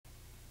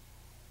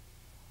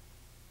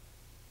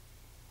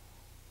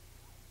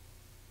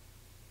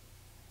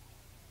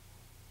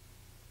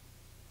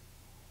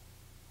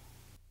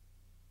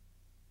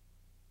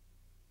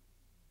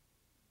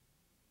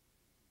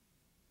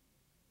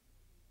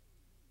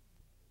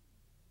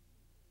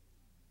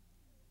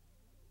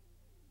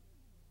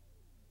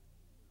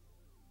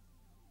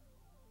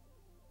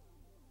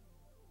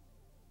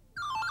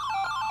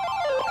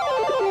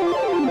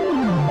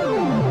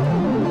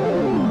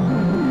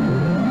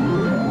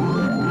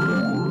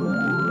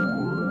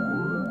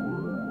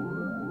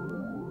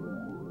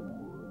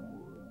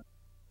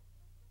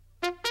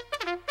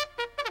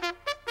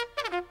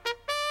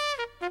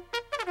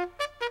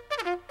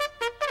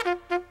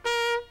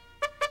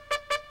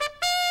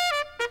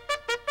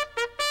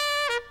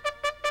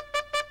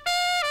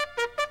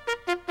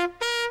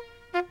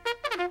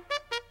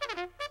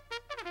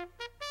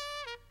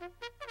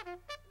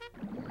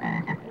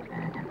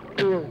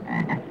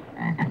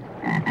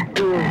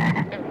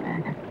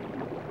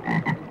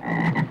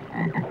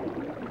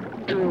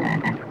Good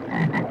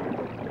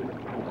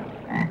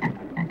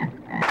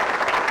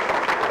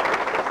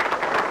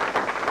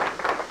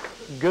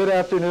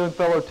afternoon,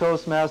 fellow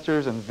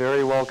Toastmasters and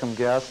very welcome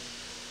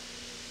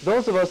guests.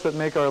 Those of us that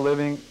make our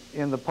living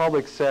in the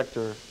public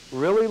sector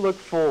really look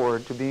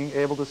forward to being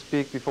able to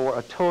speak before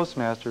a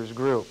Toastmasters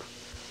group.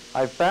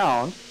 I've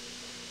found,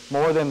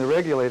 more than the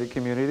regulated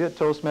community, that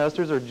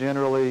Toastmasters are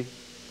generally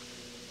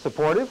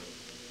supportive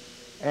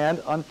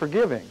and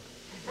unforgiving.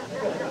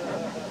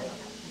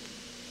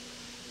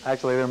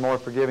 Actually, they're more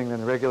forgiving than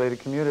the regulated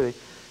community.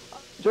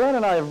 Joanne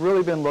and I have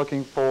really been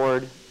looking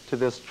forward to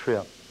this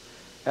trip.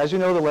 As you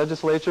know, the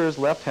legislature has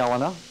left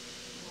Helena,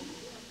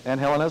 and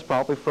Helena's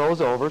promptly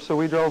froze over, so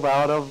we drove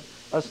out of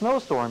a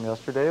snowstorm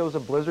yesterday. It was a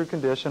blizzard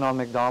condition on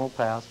McDonald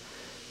Pass.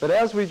 But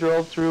as we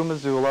drove through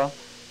Missoula,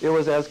 it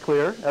was as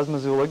clear as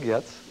Missoula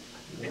gets.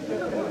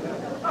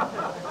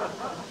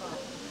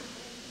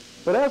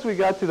 But as we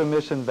got to the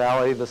Mission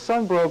Valley, the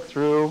sun broke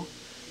through,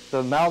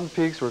 the mountain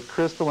peaks were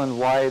crystalline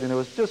white, and it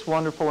was just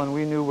wonderful, and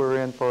we knew we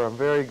were in for a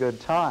very good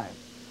time.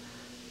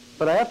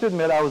 But I have to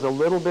admit I was a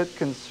little bit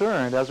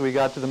concerned as we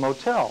got to the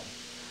motel.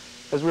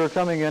 As we were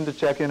coming in to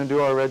check in and do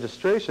our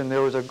registration,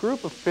 there was a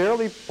group of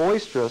fairly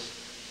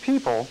boisterous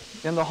people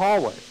in the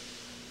hallway.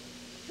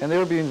 And they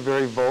were being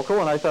very vocal,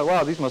 and I thought,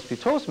 wow, these must be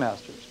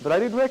Toastmasters. But I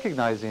didn't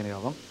recognize any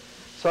of them.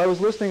 So I was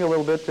listening a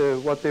little bit to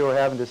what they were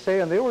having to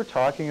say, and they were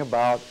talking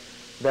about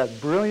that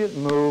brilliant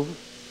move,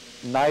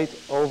 Knight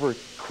over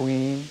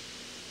Queen,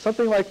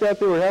 something like that.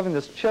 They were having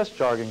this chess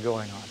jargon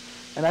going on.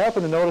 And I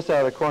happened to notice out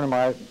of the corner of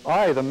my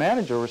eye, the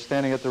manager was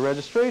standing at the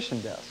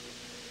registration desk.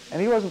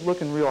 And he wasn't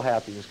looking real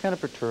happy. He was kind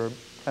of perturbed,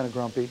 kind of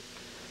grumpy.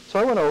 So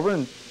I went over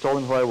and told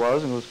him who I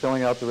was and was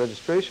filling out the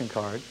registration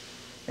card.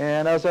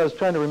 And as I was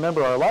trying to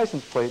remember our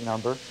license plate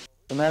number,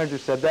 the manager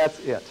said, that's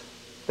it.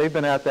 They've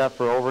been at that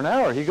for over an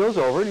hour. He goes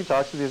over and he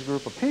talks to this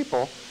group of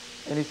people,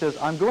 and he says,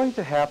 I'm going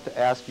to have to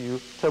ask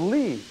you to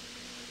leave.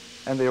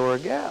 And they were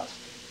aghast.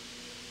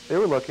 They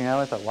were looking at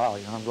it, I thought, wow,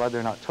 you know, I'm glad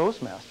they're not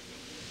Toastmasters.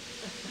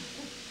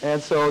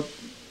 And so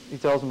he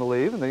tells them to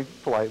leave, and they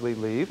politely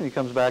leave, and he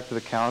comes back to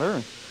the counter,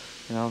 and,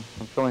 you know,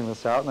 I'm filling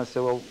this out, and I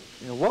said, well,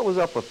 you know, what was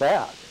up with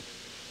that?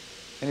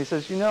 And he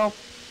says, you know,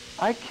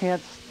 I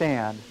can't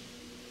stand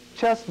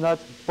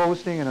chestnuts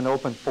boasting in an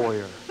open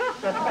foyer.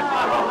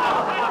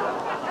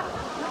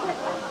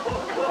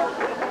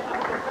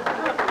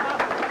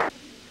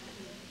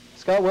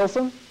 Scott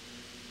Wilson?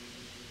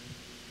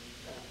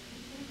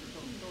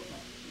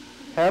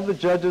 Have the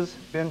judges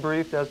been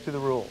briefed as to the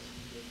rules?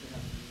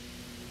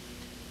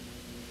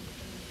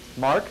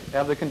 Mark,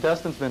 have the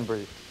contestants been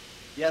briefed?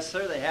 Yes,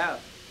 sir, they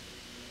have.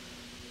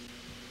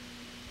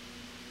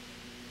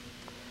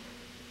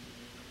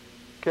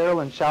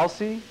 Carolyn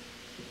Chelsea.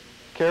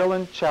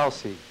 Carolyn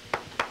Chelsea.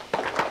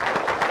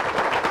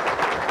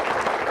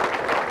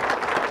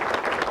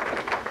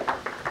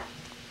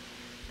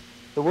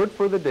 The word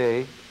for the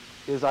day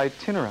is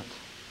itinerant,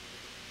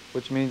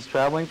 which means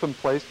traveling from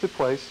place to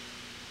place.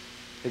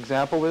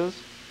 Example is,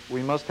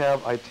 we must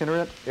have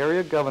itinerant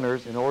area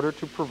governors in order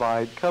to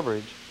provide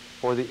coverage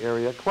for the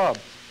area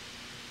clubs.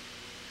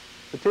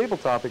 The table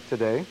topic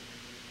today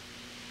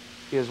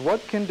is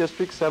what can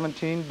District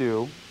 17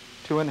 do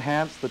to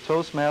enhance the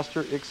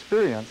Toastmaster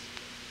experience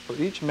for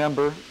each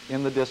member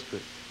in the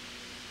district?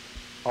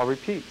 I'll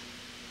repeat.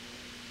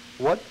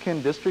 What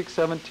can District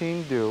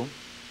 17 do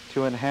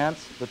to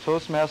enhance the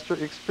Toastmaster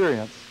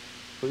experience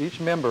for each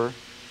member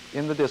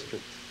in the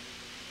district?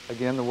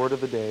 Again, the word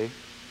of the day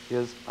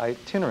is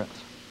itinerant.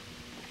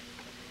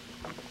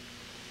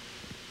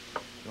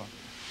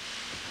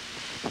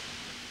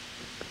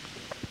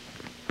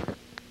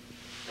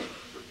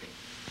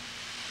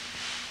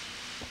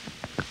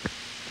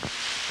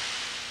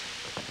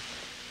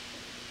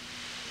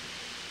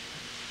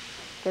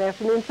 Good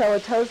afternoon, fellow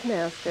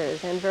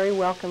Toastmasters and very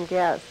welcome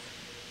guests.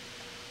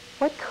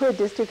 What could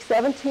District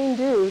 17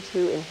 do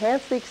to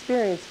enhance the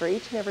experience for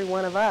each and every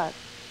one of us?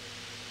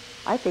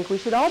 I think we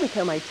should all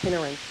become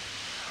itinerants.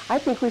 I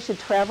think we should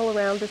travel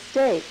around the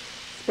state,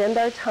 spend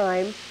our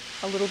time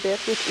a little bit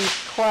with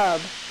each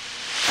club.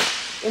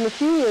 In the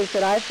few years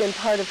that I've been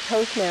part of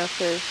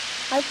Toastmasters,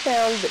 I've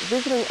found that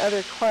visiting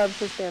other clubs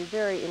has been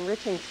very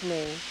enriching to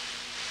me.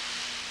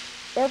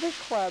 Every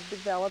club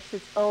develops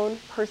its own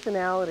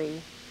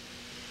personality.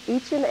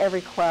 Each and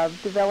every club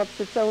develops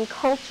its own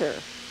culture.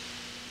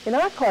 In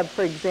our club,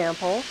 for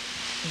example,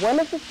 one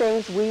of the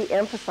things we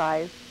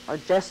emphasize are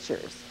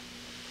gestures.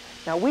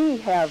 Now, we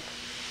have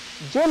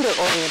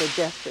gender-oriented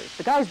gestures.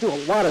 The guys do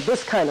a lot of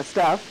this kind of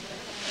stuff,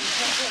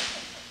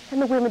 and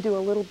the women do a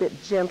little bit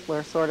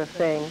gentler sort of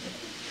thing.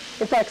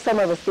 In fact, some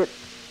of us get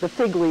the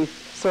fig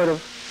leaf sort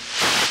of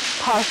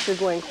posture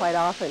going quite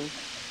often.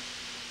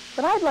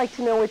 But I'd like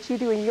to know what you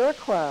do in your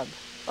club,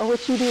 or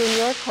what you do in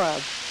your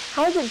club.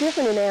 How is it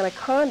different in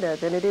Anaconda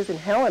than it is in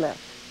Helena?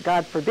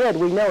 God forbid,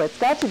 we know it's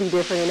got to be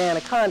different in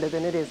Anaconda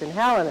than it is in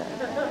Helena.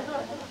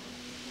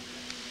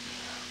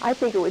 I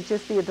think it would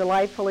just be a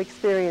delightful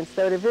experience,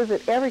 though, to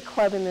visit every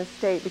club in this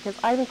state, because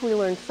I think we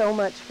learn so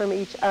much from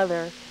each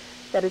other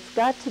that it's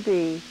got to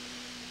be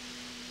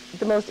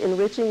the most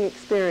enriching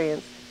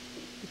experience,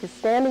 because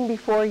standing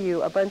before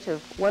you, a bunch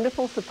of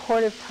wonderful,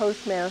 supportive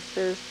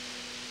Toastmasters,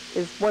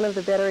 is one of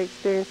the better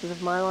experiences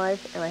of my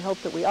life, and I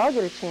hope that we all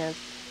get a chance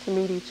to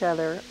meet each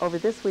other over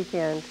this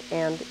weekend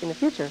and in the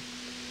future.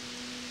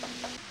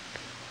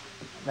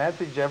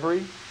 Nancy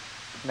Jebbery.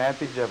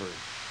 Nancy Jebbery.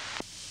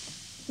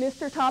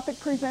 Mr. Topic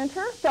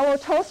Presenter, fellow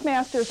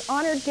Toastmasters,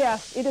 honored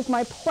guests, it is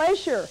my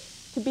pleasure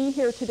to be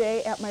here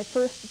today at my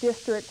first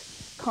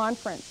district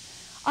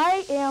conference.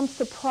 I am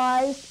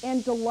surprised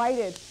and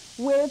delighted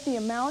with the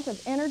amount of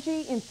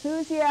energy,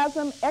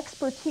 enthusiasm,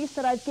 expertise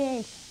that I've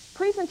gained.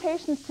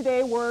 Presentations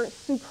today were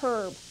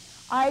superb.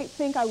 I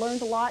think I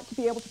learned a lot to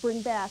be able to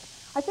bring back.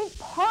 I think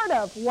part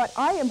of what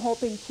I am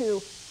hoping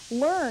to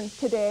learn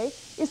today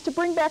is to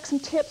bring back some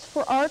tips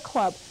for our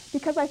club,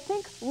 because I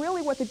think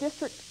really what the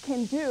district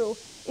can do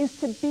is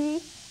to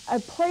be a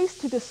place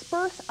to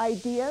disperse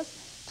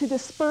ideas, to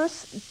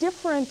disperse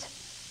different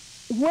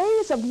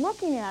ways of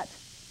looking at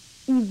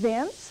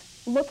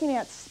events, looking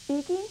at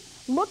speaking,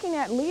 looking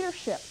at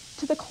leadership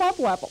to the club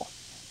level.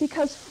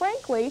 Because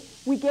frankly,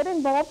 we get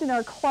involved in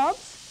our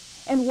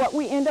clubs, and what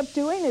we end up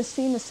doing is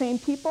seeing the same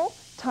people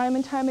time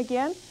and time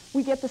again.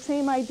 We get the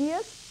same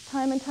ideas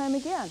time and time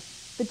again.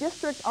 The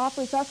district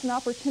offers us an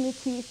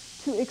opportunity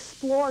to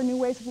explore new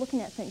ways of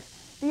looking at things.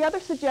 The other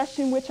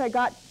suggestion which I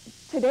got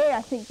today,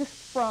 I think just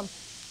from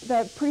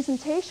the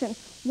presentation,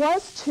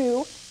 was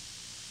to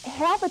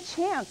have a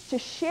chance to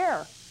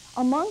share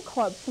among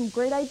clubs some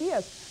great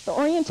ideas. The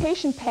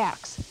orientation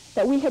packs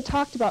that we had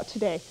talked about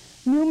today,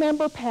 new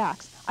member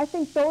packs, I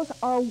think those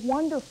are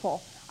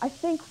wonderful. I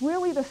think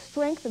really the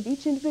strength of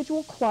each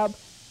individual club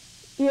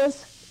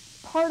is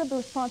part of the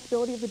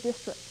responsibility of the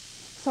district.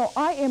 So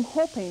I am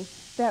hoping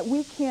that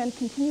we can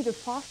continue to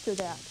foster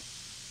that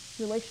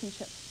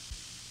relationship.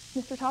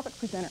 Mr. Topic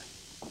Presenter.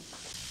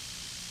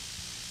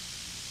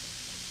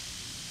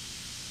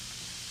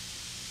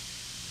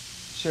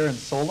 Sharon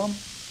Solom.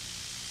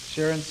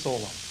 Sharon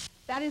Solom.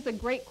 That is a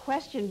great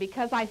question,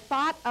 because I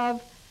thought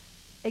of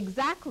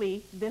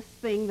exactly this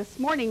thing this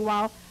morning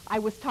while I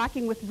was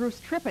talking with Bruce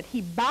Trippett.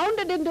 He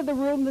bounded into the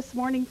room this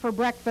morning for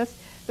breakfast.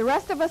 The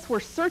rest of us were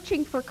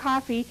searching for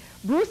coffee.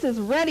 Bruce is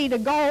ready to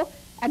go,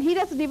 and he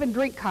doesn't even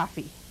drink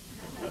coffee.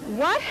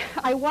 What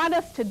I want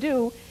us to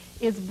do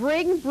is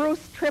bring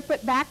Bruce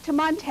Trippett back to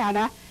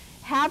Montana,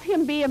 have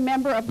him be a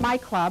member of my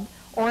club,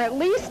 or at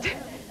least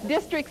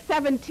District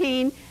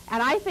 17,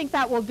 and I think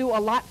that will do a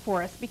lot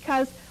for us,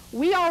 because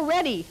we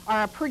already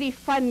are a pretty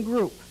fun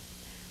group.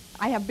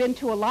 I have been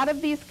to a lot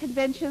of these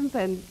conventions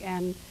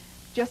and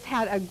just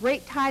had a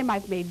great time.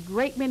 I've made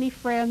great many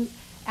friends,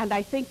 and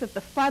I think that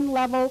the fun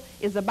level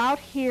is about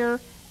here.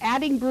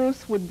 Adding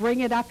Bruce would bring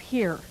it up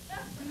here.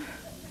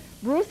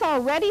 Bruce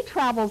already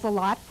travels a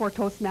lot for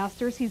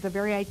Toastmasters. He's a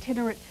very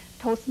itinerant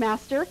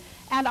Toastmaster,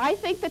 and I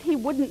think that he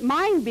wouldn't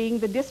mind being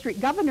the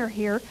district governor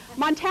here.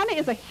 Montana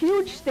is a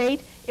huge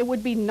state. It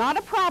would be not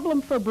a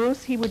problem for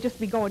Bruce. He would just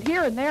be going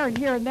here and there and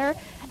here and there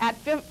at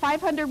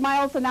 500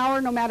 miles an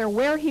hour, no matter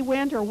where he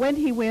went or when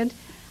he went.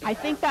 I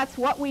think that's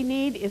what we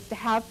need, is to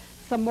have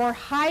some more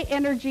high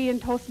energy in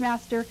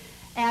Toastmaster,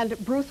 and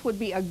Bruce would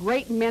be a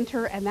great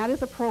mentor, and that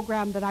is a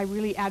program that I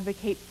really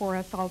advocate for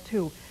us all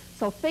too.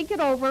 So think it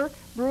over.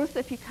 Bruce,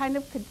 if you kind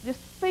of could just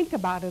think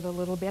about it a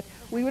little bit,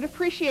 we would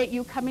appreciate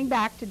you coming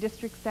back to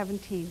District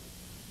 17.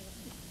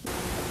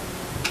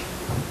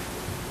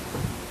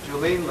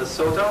 Julene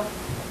Lesotho.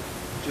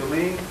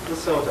 Julene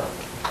Lesotho.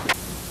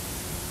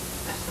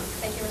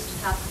 Thank you,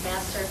 Mr.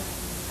 Toastmaster.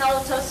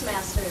 Fellow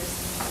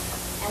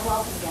Toastmasters, and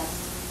welcome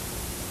guests.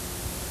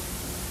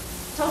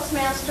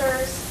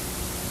 Toastmasters,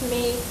 to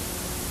me,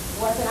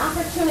 was an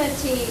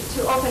opportunity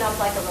to open up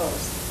like a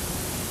rose.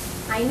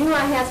 I knew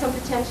I had some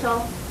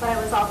potential, but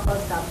I was all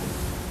closed up.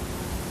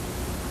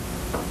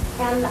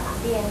 And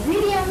the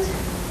ingredient,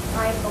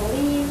 I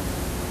believe,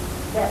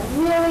 that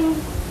really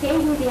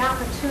gave me the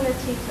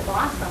opportunity to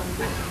blossom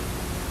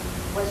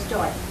was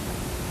joy.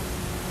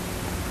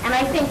 And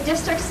I think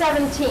District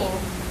 17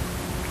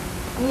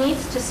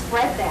 needs to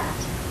spread that.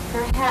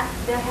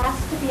 There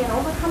has to be an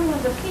overcoming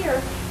of the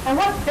fear, and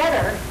what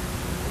better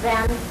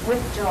than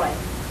with joy?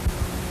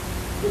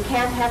 You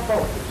can't have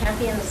both. You can't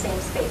be in the same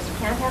space. You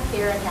can't have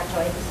fear and have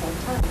joy at the same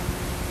time.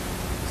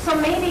 So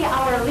maybe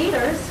our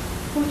leaders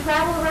who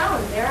travel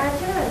around, they're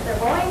itinerant,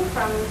 they're going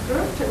from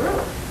group to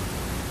group,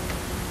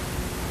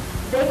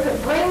 they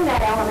could bring that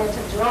element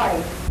of joy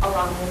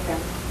along with them.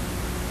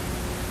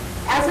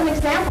 As an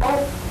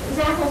example,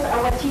 examples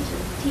are what teach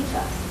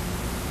us.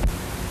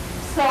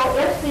 So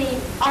if the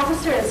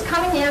officer is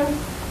coming in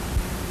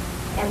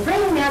and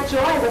bringing that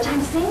joy, which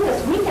I'm seeing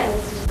this weekend,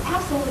 is just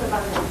absolute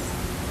abundance.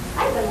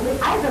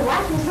 I've been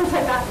watching since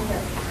I've gotten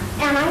here.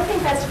 And I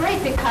think that's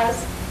great, because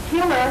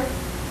humor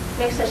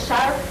makes us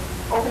sharp,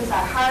 opens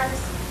our hearts,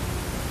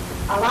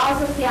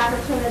 allows us the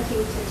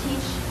opportunity to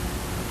teach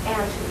and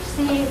to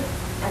receive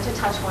and to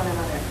touch one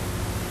another.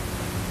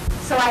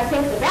 So I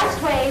think the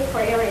best way for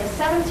Area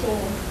 17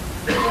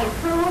 to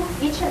improve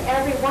each and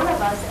every one of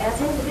us as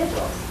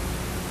individuals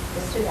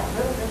is through that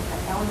little bit of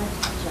element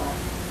of joy.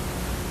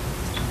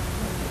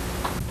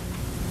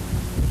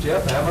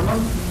 Jeff Hammerman.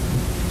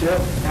 Jeff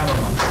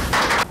Hammerman.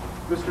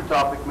 Mr.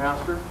 Topic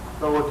Master,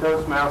 fellow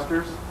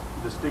Toastmasters,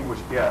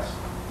 distinguished guests.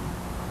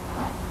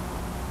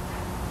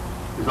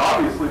 It is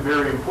obviously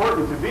very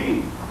important to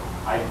be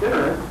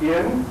itinerant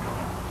in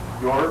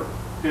your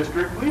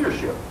district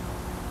leadership.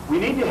 We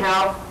need to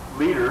have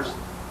leaders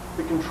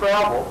that can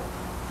travel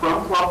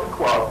from club to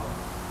club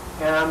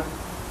and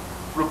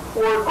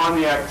report on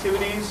the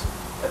activities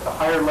at the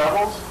higher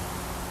levels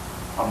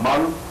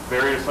among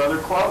various other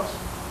clubs,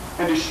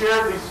 and to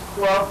share these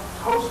club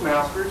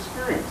Toastmaster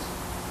experience.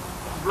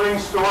 To bring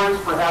stories,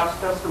 perhaps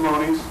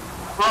testimonies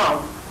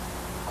from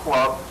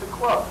club to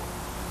club.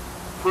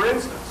 For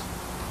instance,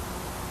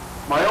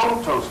 my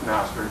own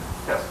Toastmaster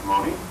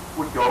testimony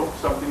would go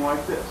something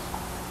like this.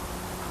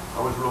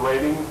 I was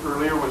relating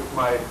earlier with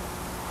my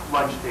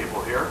lunch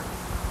table here.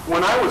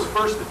 When I was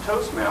first a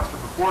Toastmaster,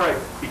 before I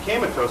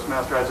became a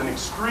Toastmaster, I was an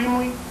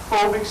extremely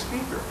phobic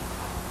speaker.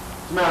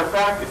 As a matter of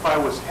fact, if I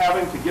was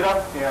having to get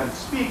up and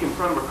speak in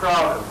front of a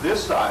crowd of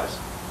this size,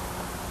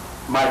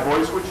 my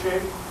voice would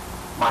shake,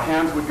 my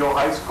hands would go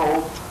ice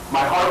cold,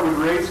 my heart would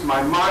race,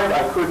 my mind,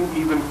 I couldn't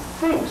even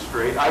think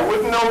straight. I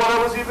wouldn't know what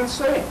I was even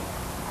saying.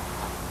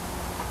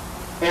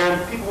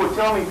 And people would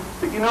tell me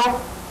that, you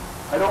know,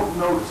 I don't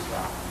notice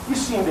that. You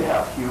seem to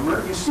have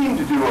humor. You seem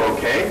to do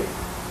okay.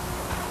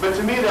 But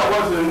to me, that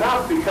wasn't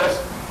enough, because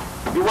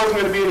it wasn't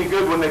going to be any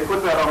good when they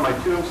put that on my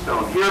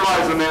tombstone. Here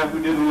lies a man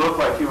who didn't look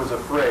like he was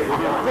afraid. He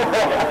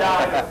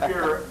died of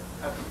fear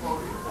at the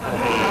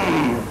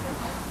podium.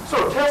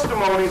 So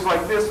testimonies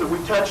like this that we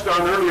touched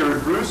on earlier in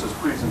Bruce's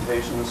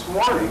presentation this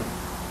morning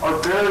are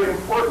very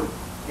important.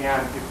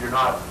 And if you're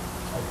not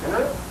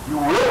itinerant, you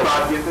will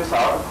not get this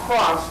out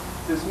across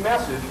this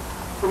message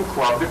from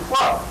club to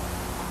club.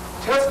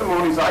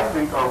 Testimonies, I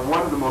think, are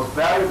one of the most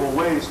valuable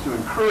ways to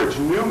encourage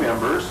new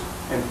members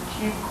and to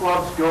keep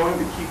clubs going,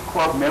 to keep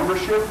club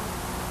membership.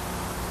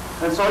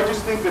 And so I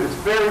just think that it's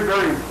very,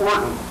 very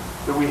important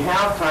that we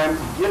have time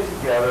to get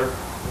together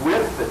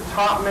with the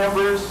top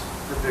members,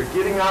 that they're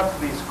getting out to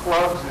these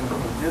clubs in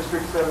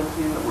District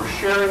 17, that we're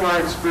sharing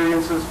our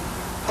experiences.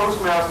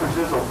 Toastmasters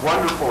is a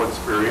wonderful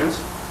experience.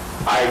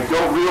 I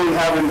don't really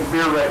have any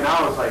fear right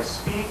now as I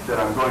speak that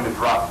I'm going to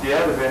drop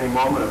dead at any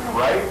moment of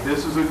fright.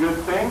 This is a good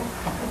thing.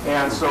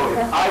 And so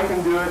if I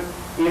can do it,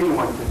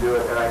 anyone can do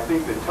it. And I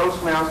think that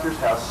Toastmasters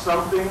has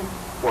something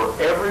for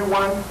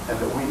everyone, and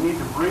that we need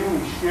to bring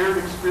these shared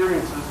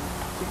experiences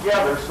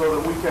together so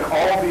that we can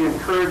all be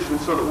encouraged and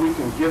so that we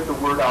can get the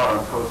word out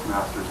on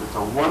Toastmasters. It's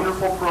a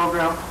wonderful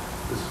program.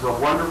 This is a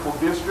wonderful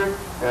district,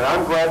 and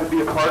I'm glad to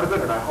be a part of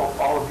it, and I hope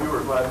all of you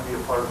are glad to be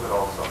a part of it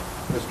also.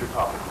 Mr.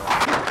 Topic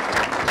Master.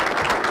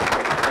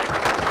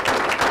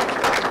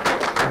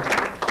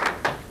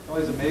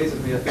 Always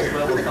amazes me at this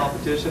level of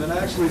competition, and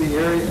actually the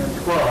area and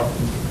club,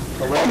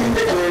 the level of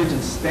courage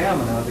and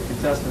stamina the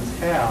contestants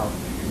have.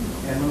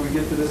 And when we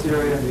get to this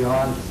area and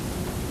beyond,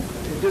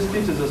 it just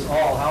teaches us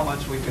all how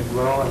much we can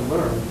grow and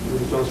learn through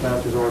the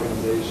Toastmasters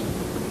organization.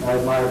 I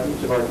admire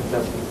each of our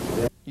contestants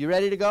today. You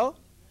ready to go?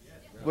 Yes.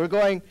 We're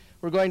going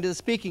to the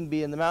speaking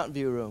bee in the Mountain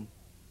View room.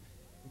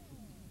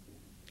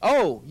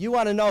 Oh, you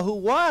want to know who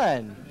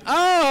won?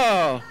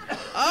 Oh,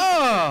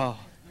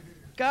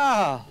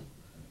 God.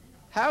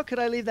 How could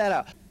I leave that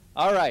out?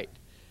 All right.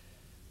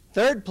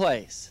 Third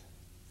place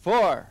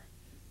for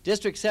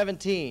District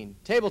 17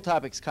 Table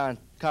Topics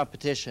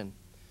competition,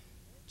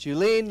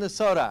 Julene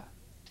Lesota.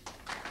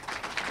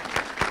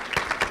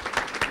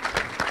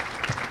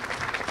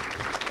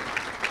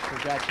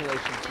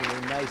 Congratulations,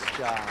 Julene. Nice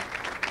job.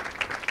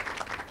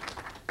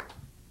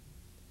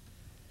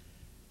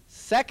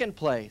 Second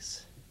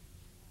place,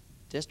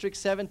 District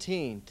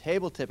 17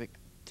 Table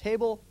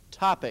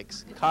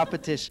Topics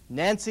competition,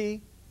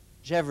 Nancy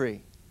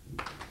Jevry.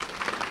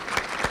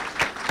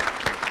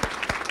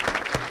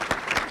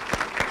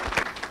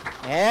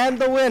 And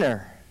the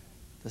winner,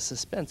 the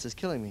suspense is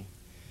killing me,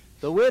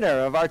 the winner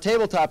of our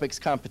Table Topics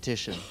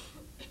competition,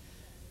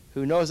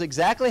 who knows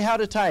exactly how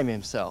to time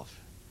himself,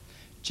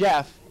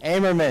 Jeff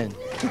Amerman.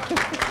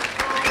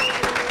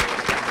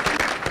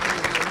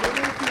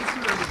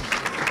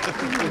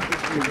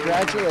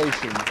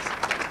 Congratulations.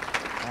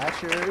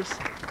 That's yours,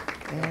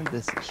 and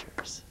this is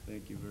yours.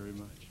 Thank you very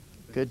much.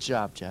 Good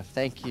job, Jeff.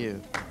 Thank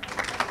you.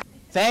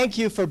 Thank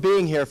you for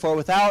being here, for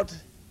without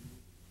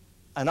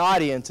an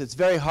audience, it's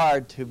very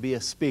hard to be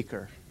a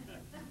speaker.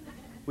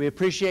 We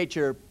appreciate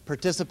your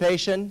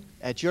participation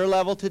at your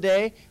level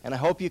today, and I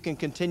hope you can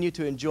continue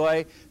to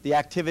enjoy the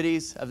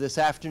activities of this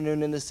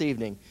afternoon and this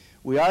evening.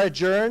 We are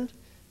adjourned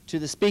to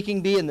the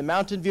speaking bee in the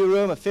Mountain View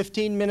room, a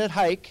 15-minute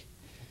hike.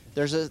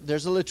 There's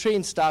a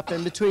latrine stop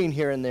in between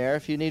here and there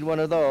if you need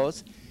one of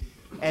those.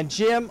 And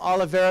Jim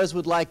Oliveras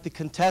would like the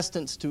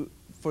contestants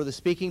for the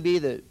speaking bee,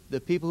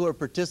 the people who are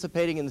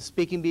participating in the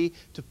speaking bee,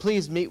 to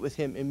please meet with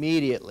him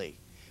immediately.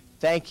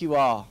 Thank you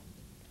all.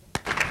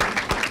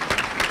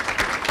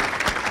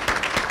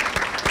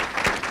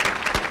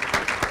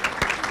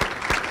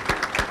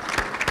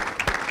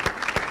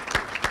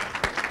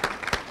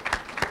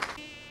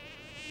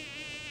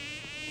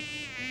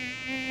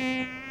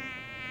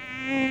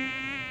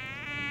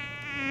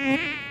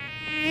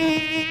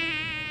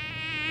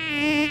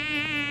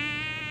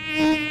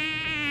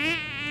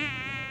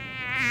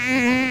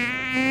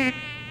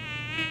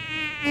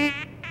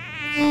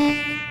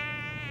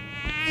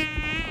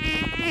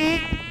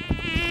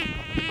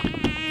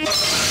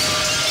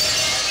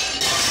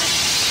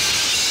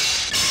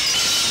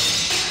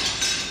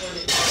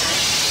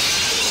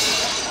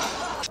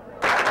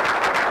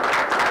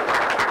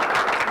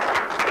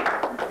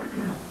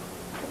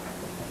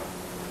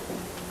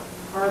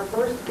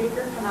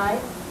 speaker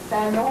tonight,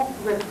 Samuel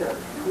Richter,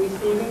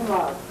 Receiving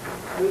Love.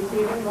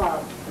 Receiving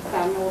Love,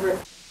 Samuel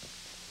Richter.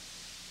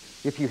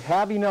 If you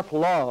have enough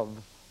love,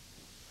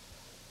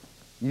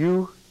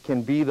 you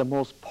can be the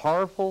most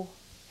powerful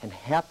and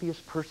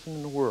happiest person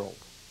in the world.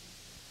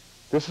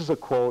 This is a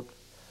quote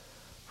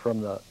from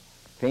the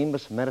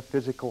famous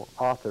metaphysical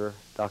author,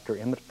 Dr.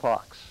 Emmett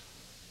Fox.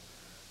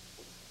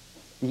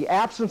 The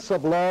absence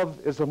of love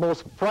is the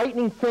most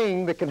frightening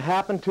thing that can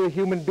happen to a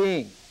human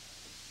being.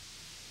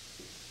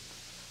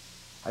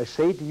 I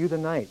say to you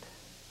tonight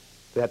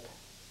that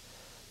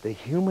the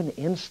human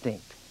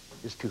instinct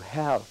is to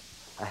have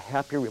a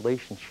happy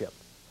relationship.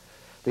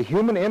 The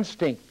human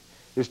instinct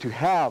is to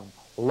have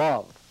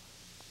love.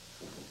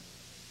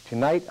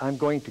 Tonight I'm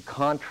going to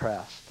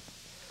contrast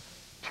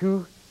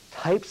two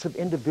types of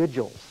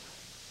individuals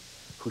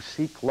who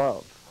seek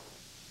love.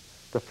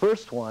 The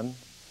first one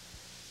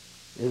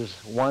is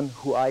one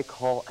who I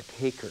call a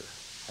taker.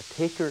 A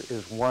taker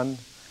is one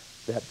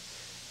that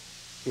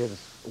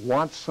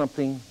wants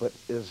something but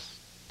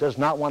does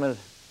not want to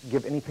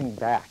give anything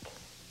back.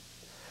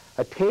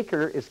 A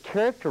taker is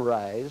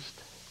characterized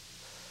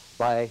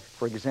by,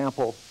 for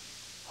example,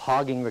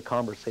 hogging the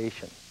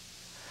conversation.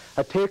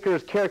 A taker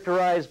is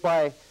characterized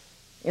by,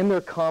 in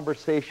their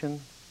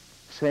conversation,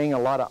 saying a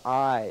lot of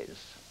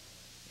I's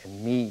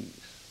and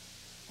me's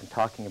and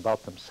talking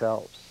about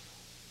themselves.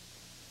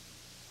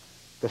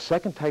 The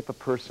second type of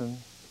person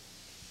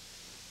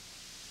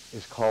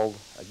is called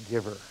a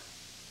giver.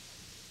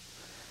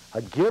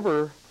 A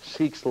giver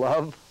seeks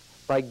love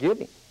by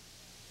giving.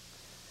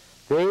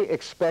 They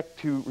expect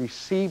to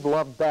receive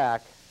love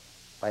back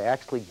by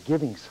actually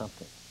giving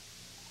something.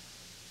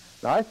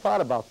 Now, I thought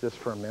about this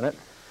for a minute,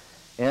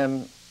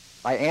 and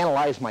I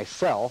analyzed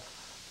myself,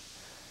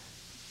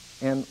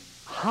 and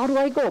how do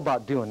I go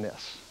about doing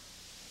this?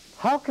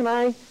 How can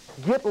I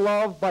get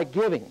love by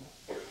giving?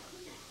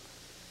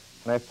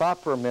 And I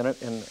thought for a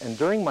minute, and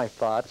during my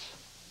thoughts,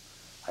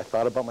 I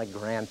thought about my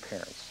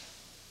grandparents.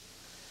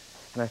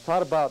 And I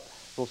thought about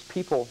those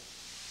people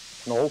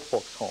in old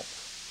folks'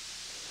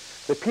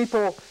 homes. The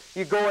people,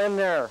 you go in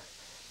there,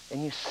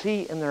 and you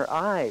see in their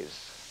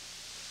eyes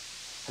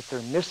that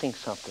they're missing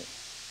something.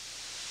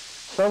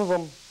 Some of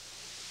them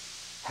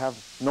have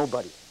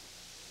nobody.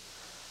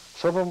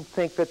 Some of them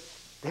think that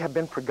they have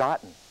been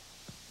forgotten.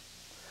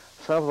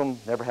 Some of them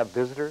never have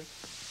visitors.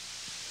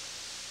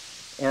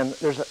 And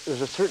there's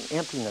a certain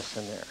emptiness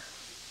in there.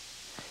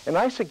 And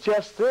I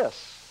suggest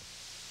this.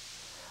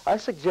 I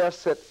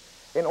suggest that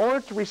in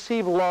order to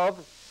receive love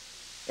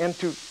and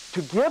to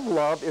give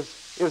love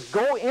is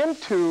go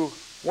into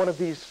one of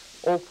these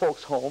old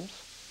folks' homes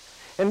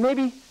and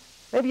maybe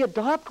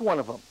adopt one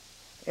of them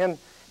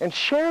and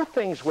share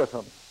things with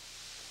them.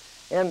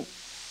 And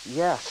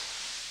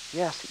yes,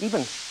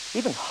 even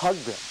hug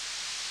them.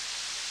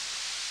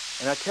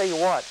 And I tell you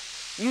what,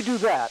 you do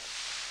that,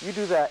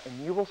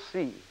 and you will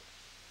see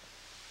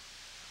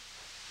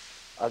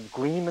a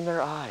gleam in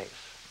their eyes,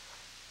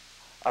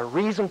 a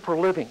reason for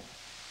living.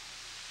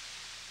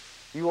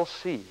 You will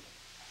see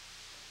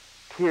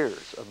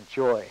tears of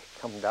joy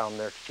come down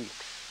their cheeks.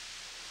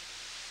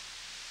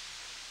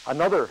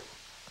 Another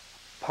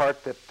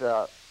part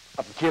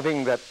of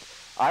giving that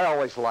I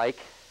always like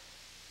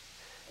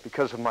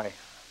because of my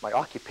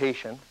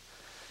occupation,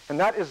 and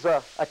that is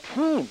a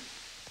team.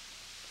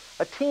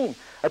 A team.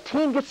 A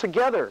team gets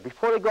together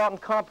before they go out in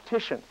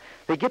competition.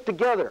 They get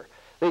together.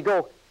 They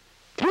go,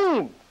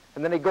 team!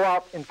 And then they go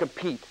out and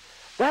compete.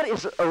 That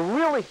is a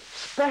really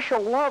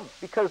special love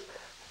because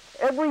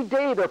every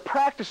day they're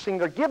practicing,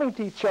 they're giving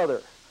to each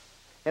other.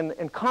 And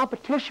in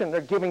competition,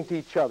 they're giving to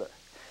each other.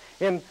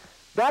 And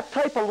that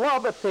type of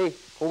love, if they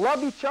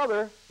love each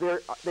other,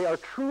 they are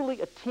truly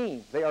a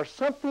team. They are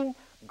something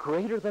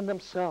greater than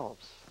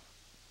themselves.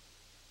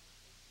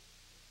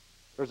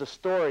 There's a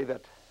story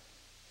that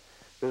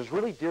is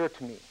really dear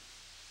to me.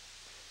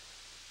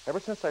 Ever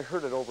since I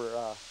heard it over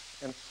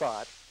and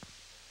saw it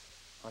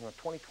on a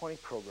 2020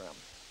 program,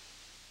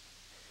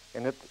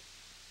 and it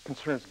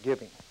concerns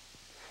giving.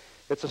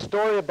 It's a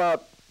story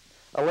about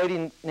a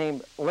lady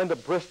named Linda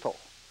Bristol.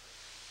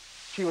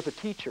 She was a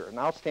teacher, an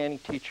outstanding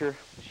teacher.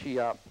 She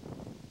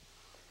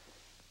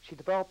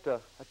developed a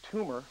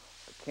tumor,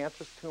 a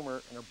cancerous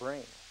tumor in her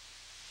brain.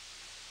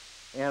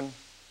 And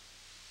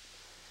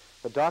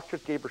the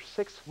doctors gave her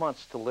 6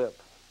 months to live.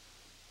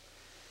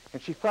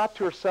 And she thought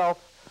to herself,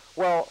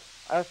 well,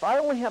 if I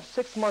only have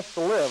 6 months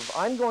to live,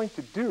 I'm going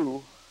to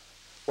do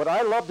what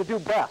I love to do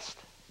best,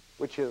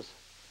 which is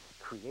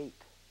create.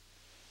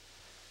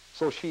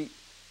 So she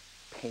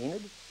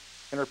painted,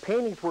 and her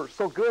paintings were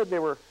so good they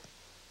were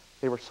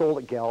sold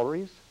at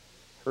galleries.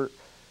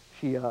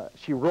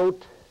 She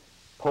wrote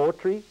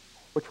poetry,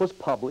 which was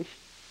published.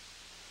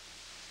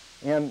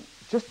 And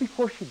just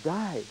before she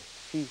died,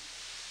 she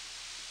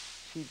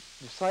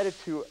decided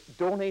to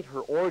donate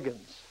her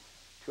organs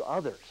to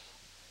others,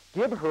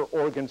 give her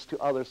organs to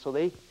others so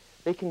they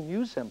can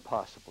use them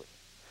possibly.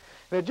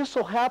 And it just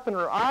so happened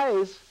her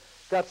eyes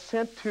got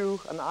sent to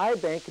an eye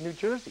bank in New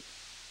Jersey.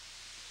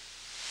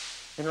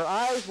 And her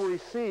eyes were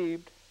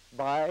received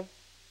by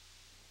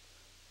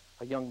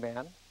a young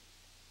man.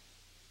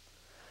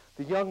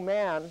 The young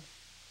man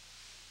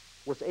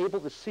was able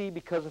to see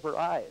because of her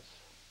eyes.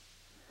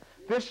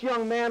 This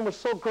young man was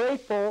so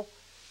grateful,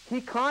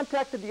 he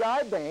contacted the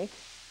eye bank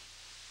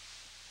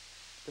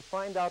to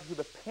find out who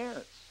the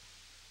parents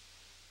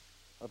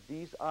of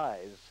these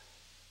eyes,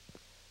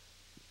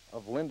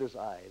 of Linda's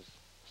eyes,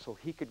 so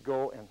he could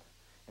go and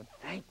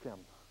thank them.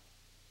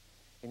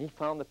 And he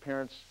found the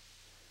parents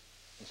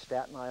in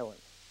Staten Island.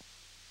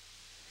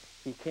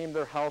 He came to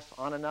their house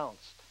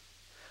unannounced.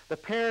 The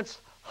parents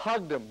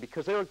hugged him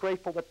because they were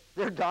grateful that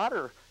their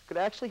daughter could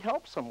actually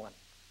help someone.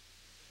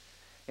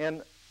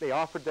 And they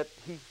offered that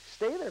he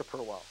stay there for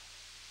a while.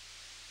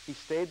 He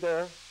stayed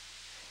there.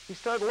 He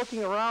started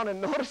looking around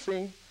and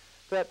noticing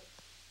that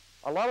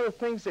a lot of the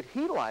things that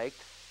he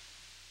liked,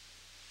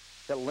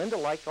 that Linda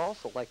liked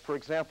also, like, for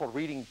example,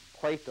 reading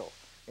Plato,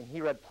 and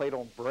he read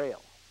Plato in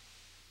Braille.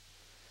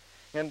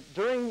 And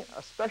during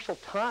a special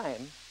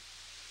time,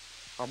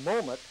 a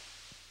moment,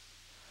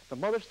 the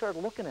mother started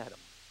looking at him.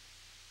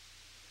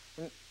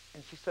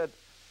 And she said,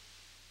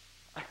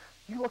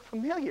 "You look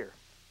familiar.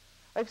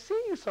 I've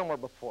seen you somewhere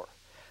before."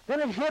 Then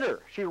it hit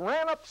her. She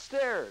ran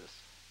upstairs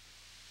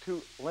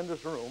to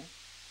Linda's room,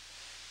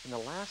 and the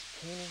last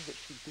painting that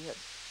she did,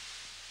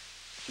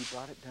 she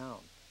brought it down.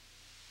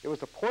 It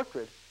was a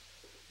portrait.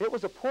 It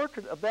was a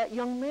portrait of that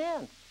young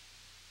man.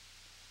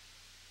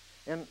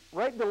 And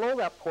right below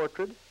that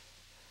portrait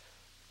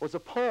was a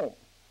poem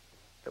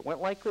that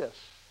went like this: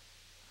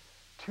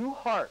 "Two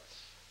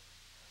hearts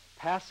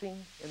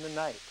passing in the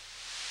night,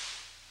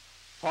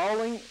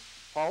 falling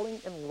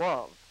in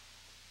love,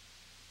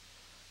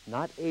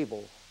 not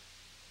able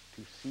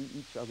to see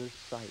each other's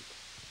sight.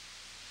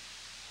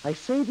 I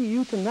say to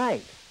you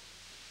tonight,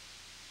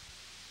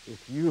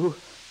 if you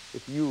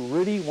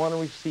really want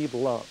to receive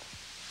love,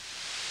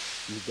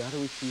 you've got to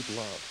receive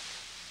love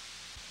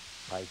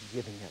by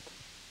giving it."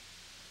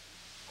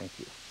 Thank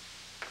you.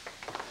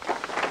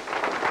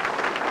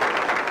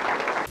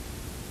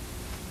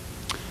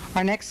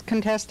 Our next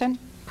contestant,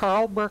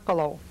 Carl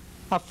Berkelo,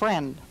 a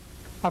friend,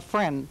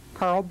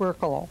 Carl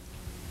Berkelo.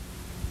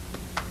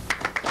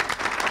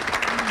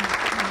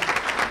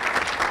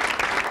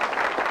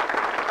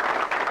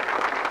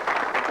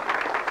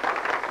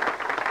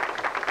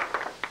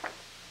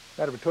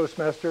 Madam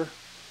Toastmaster,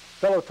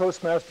 fellow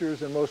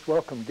Toastmasters, and most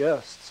welcome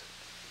guests.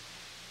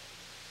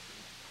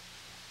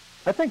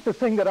 I think the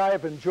thing that I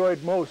have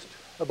enjoyed most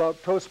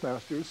about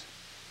Toastmasters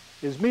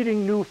is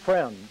meeting new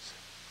friends.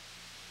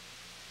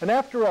 And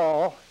after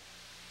all,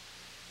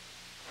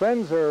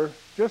 friends are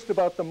just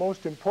about the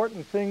most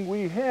important thing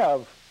we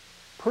have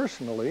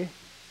personally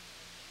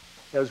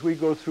as we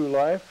go through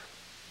life.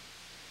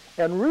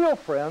 And real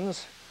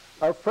friends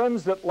are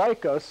friends that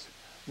like us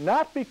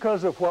not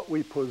because of what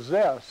we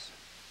possess,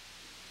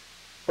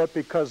 but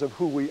because of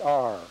who we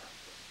are.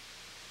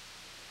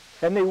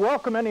 And they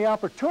welcome any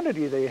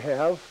opportunity they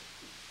have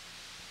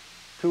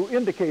to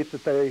indicate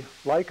that they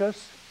like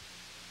us,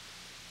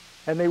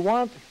 and they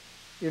want,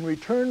 in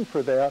return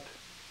for that,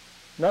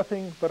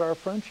 nothing but our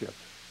friendship.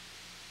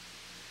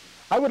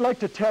 I would like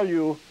to tell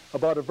you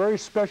about a very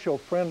special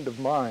friend of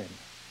mine.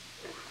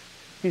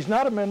 He's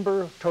not a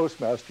member of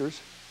Toastmasters.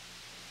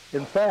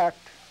 In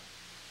fact,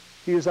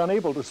 he is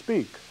unable to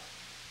speak.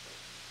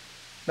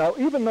 Now,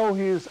 even though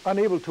he is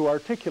unable to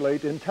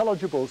articulate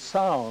intelligible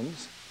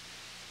sounds,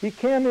 he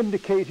can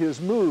indicate his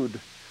mood,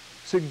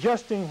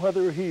 suggesting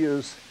whether he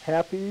is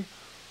happy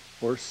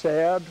or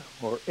sad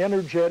or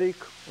energetic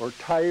or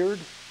tired.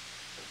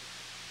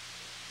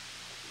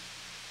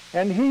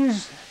 And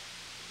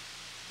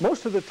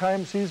most of the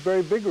times he's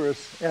very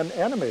vigorous and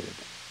animated.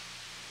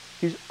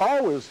 He's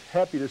always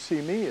happy to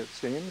see me, it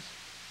seems.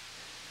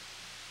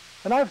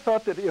 And I've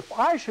thought that if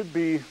I should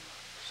be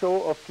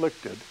so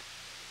afflicted,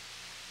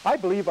 I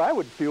believe I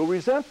would feel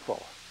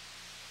resentful.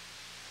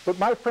 But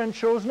my friend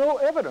shows no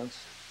evidence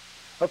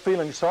of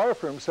feeling sorry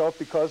for himself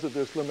because of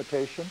this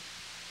limitation.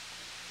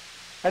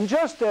 And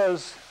just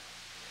as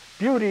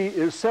beauty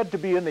is said to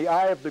be in the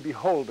eye of the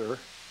beholder,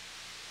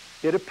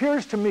 it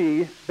appears to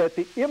me that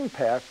the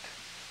impact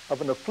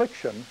of an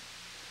affliction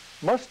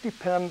must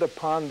depend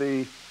upon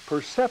the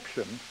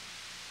perception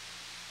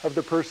of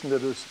the person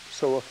that is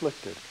so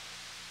afflicted.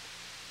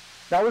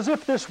 Now, as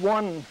if this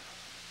one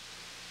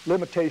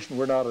limitation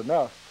were not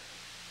enough,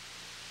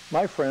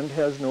 my friend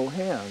has no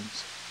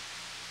hands.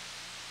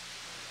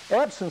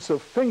 Absence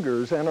of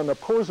fingers and an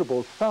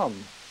opposable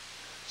thumb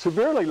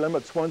severely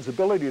limits one's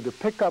ability to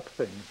pick up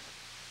things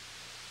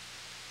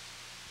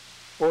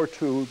or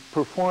to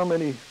perform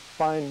any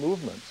fine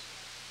movements.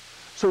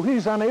 So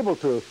he's unable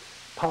to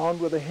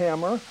pound with a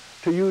hammer,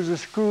 to use a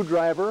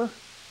screwdriver,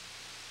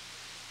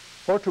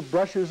 or to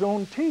brush his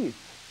own teeth.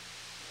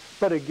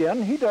 But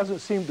again, he doesn't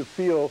seem to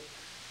feel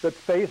that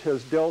fate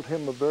has dealt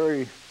him a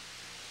very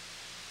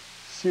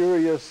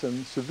serious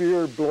and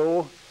severe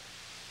blow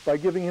by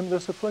giving him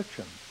this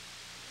affliction.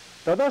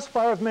 Now, thus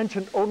far I've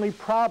mentioned only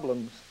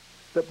problems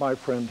that my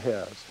friend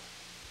has.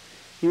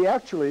 He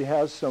actually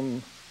has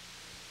some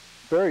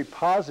very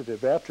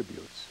positive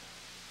attributes.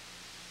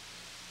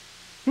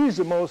 He's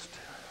the most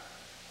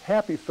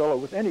happy fellow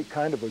with any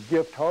kind of a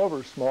gift,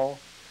 however small.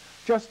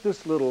 Just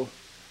this little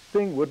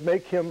thing would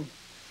make him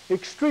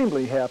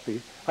extremely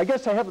happy. I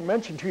guess I haven't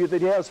mentioned to you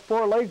that he has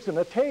 4 legs and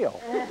a tail.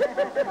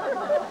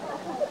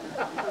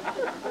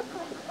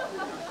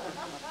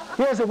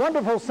 He has a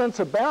wonderful sense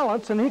of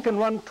balance, and he can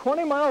run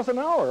 20 miles an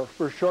hour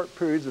for short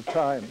periods of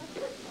time.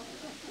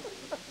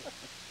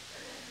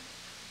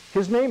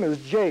 His name is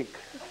Jake,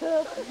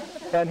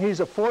 and he's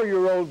a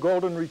 4-year-old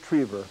golden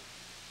retriever.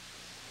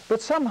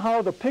 But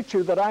somehow the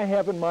picture that I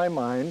have in my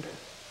mind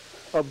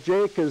of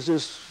Jake as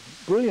this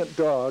brilliant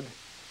dog,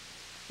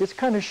 it's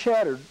kind of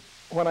shattered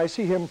when I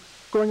see him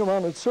going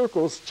around in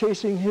circles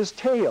chasing his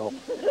tail.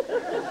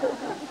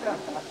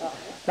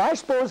 Now, I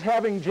suppose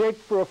having Jake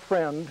for a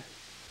friend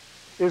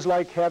is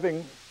like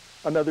having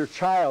another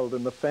child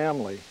in the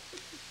family.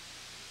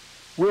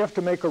 We have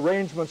to make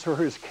arrangements for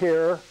his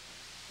care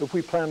if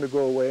we plan to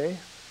go away.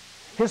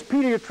 His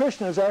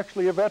pediatrician is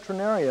actually a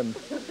veterinarian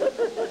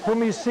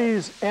whom he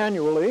sees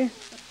annually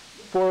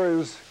for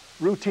his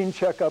routine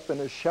checkup and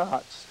his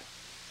shots.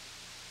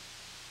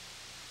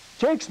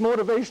 Jake's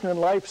motivation in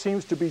life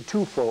seems to be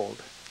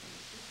twofold.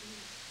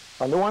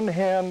 On the one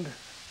hand,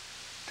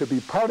 to be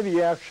part of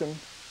the action,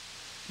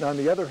 and on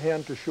the other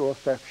hand, to show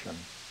affection.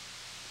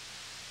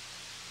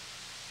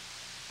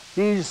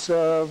 He's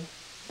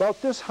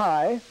about this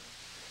high,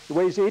 he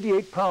weighs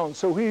 88 pounds,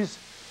 so he's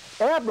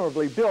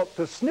admirably built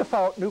to sniff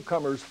out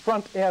newcomers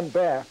front and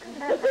back.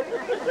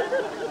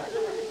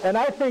 And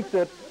I think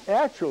that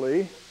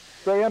actually,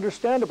 very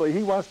understandably,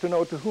 he wants to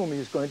know to whom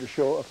he's going to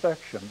show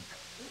affection.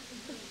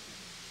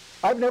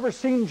 I've never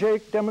seen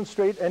Jake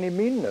demonstrate any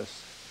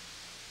meanness.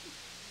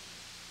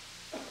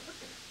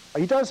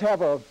 He does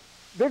have a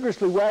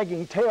vigorously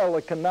wagging tail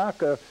that can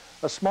knock a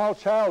small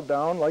child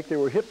down like they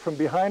were hit from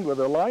behind with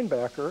a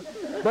linebacker,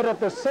 but at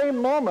the same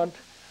moment,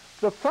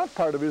 the front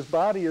part of his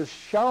body is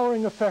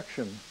showering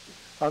affection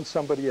on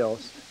somebody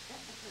else.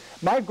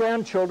 My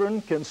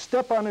grandchildren can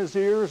step on his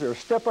ears or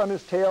step on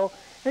his tail,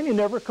 and he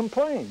never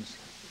complains.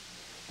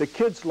 The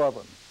kids love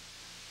him.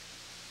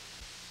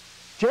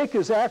 Jake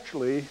is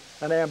actually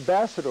an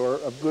ambassador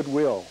of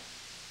goodwill.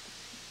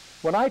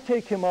 When I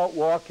take him out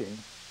walking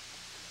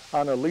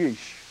on a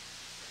leash,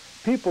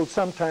 people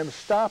sometimes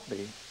stop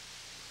me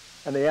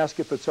and they ask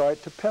if it's all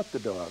right to pet the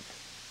dog.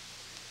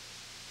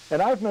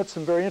 And I've met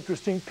some very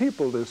interesting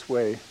people this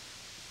way.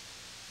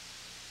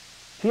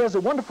 He has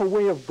a wonderful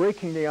way of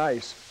breaking the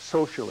ice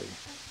socially.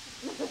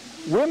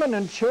 Women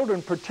and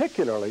children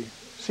particularly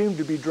seem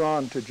to be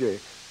drawn to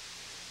Jake.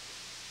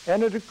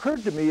 And it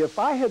occurred to me, if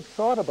I had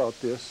thought about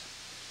this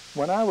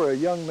when I were a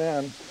young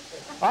man,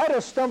 I'd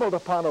have stumbled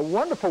upon a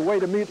wonderful way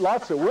to meet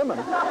lots of women.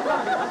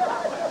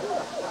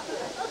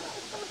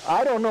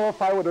 I don't know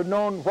if I would have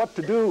known what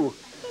to do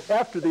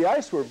after the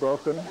ice were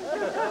broken,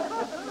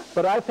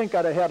 but I think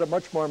I'd have had a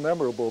much more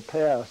memorable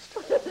past.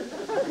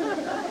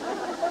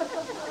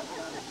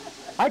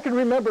 I can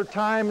remember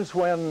times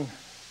when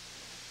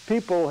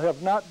people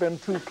have not been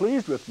too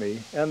pleased with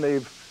me and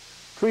they've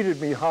treated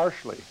me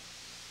harshly.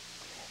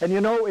 And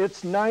you know,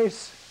 it's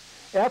nice,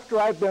 after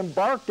I've been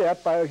barked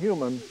at by a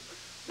human,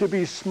 to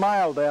be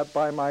smiled at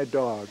by my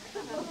dog.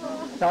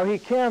 Now, he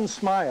can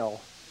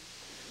smile,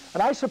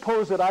 and I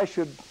suppose that I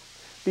should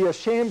be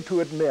ashamed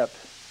to admit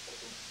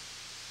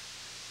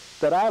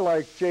that I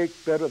like Jake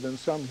better than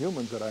some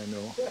humans that I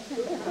know.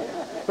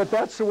 But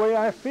that's the way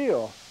I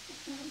feel.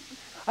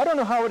 I don't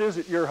know how it is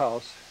at your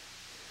house,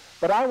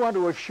 but I want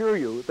to assure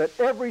you that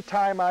every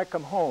time I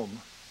come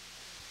home,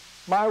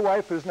 my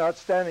wife is not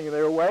standing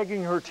there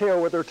wagging her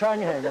tail with her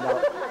tongue hanging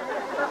out.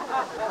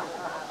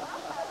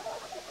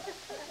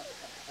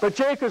 But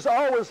Jake is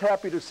always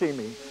happy to see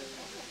me.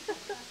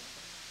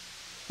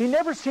 He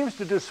never seems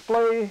to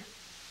display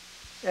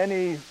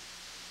any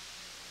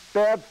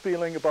bad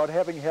feeling about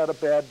having had a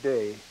bad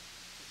day.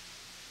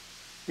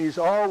 He's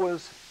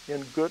always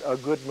in a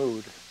good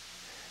mood.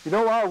 You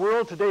know, our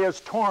world today is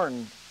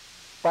torn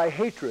by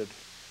hatred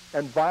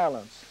and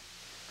violence.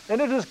 And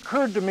it has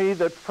occurred to me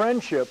that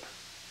friendship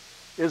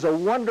is a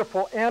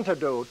wonderful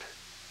antidote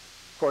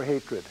for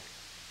hatred.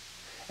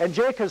 And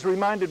Jake has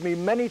reminded me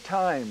many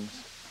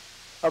times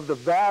of the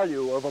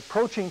value of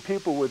approaching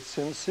people with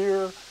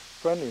sincere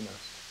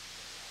friendliness.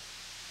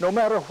 No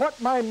matter what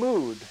my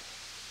mood,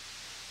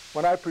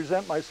 when I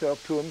present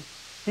myself to him,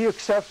 he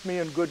accepts me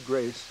in good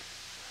grace.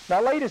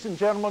 Now, ladies and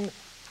gentlemen,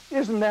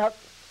 isn't that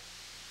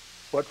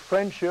what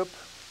friendship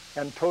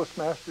and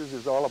Toastmasters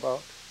is all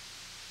about?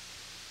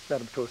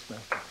 Madam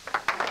Toastmaster.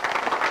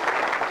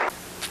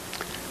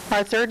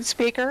 Our third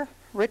speaker,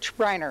 Rich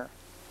Briner.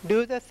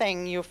 Do the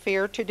thing you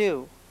fear to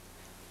do.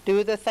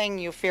 Do the thing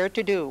you fear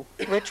to do.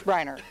 Rich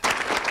Briner.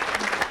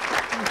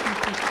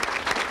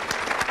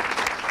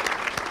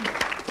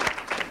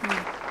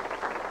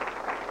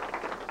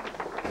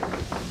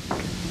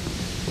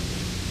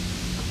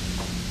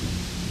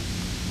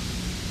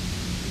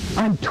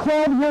 I'm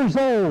 12 years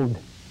old,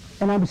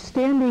 and I'm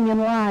standing in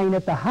line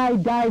at the high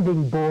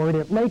diving board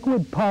at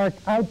Lakewood Park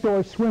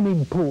outdoor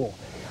swimming pool.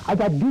 I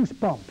got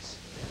goosebumps.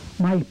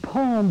 My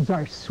palms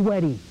are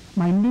sweaty.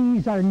 My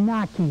knees are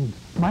knocking.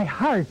 My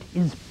heart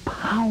is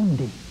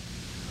pounding.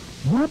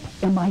 What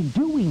am I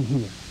doing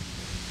here?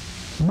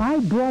 My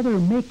brother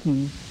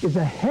Mickey is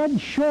a head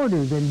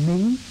shorter than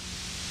me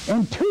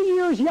and 2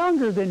 years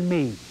younger than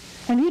me.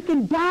 And he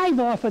can dive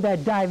off of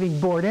that diving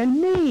board.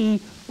 And me,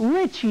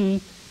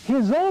 Richie,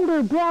 his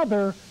older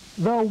brother,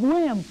 the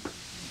wimp,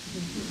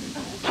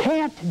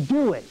 can't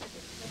do it.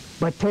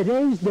 But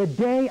today's the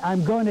day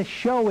I'm going to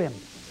show him.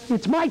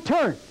 It's my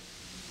turn.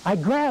 I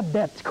grab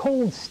that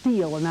cold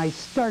steel and I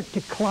start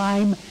to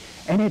climb,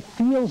 and it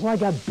feels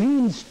like a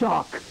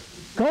beanstalk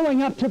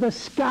going up to the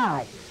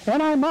sky.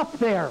 And I'm up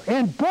there,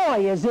 and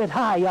boy, is it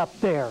high up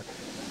there.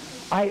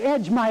 I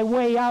edge my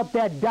way out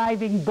that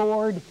diving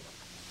board.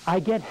 I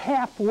get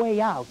halfway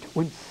out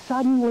when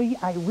suddenly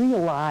I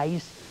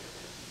realize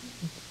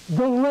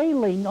the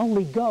railing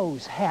only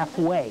goes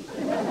halfway.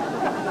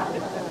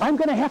 I'm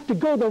going to have to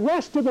go the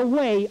rest of the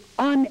way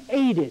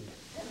unaided.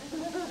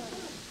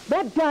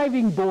 That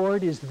diving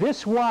board is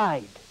this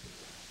wide,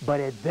 but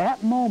at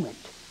that moment,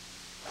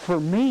 for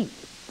me,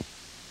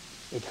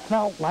 it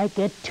felt like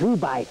a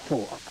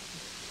 2x4.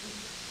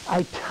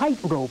 I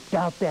tight-roped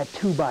out that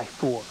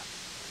 2x4.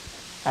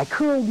 I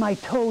curled my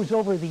toes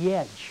over the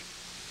edge,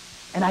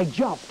 and I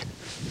jumped.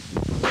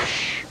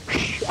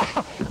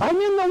 I'm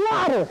in the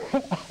water.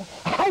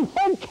 I'm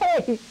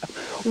okay.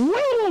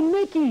 Wait till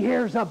Mickey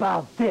hears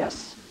about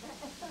this.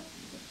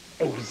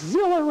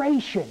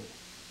 Exhilaration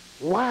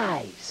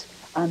lies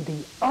on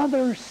the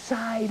other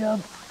side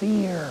of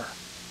fear.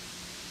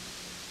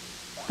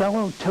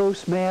 Fellow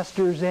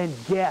Toastmasters and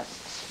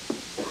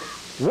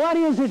guests, what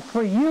is it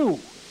for you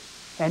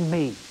and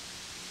me?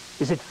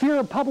 Is it fear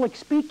of public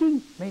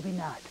speaking? Maybe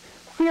not.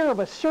 Fear of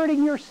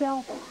asserting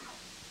yourself?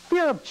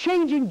 Fear of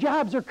changing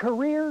jobs or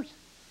careers?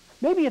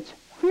 Maybe it's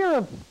fear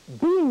of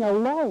being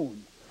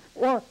alone,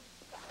 or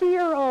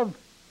fear of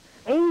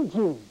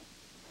aging,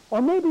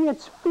 or maybe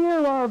it's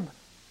fear of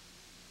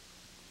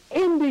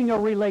ending a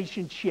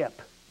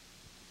relationship,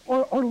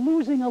 or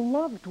losing a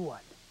loved one.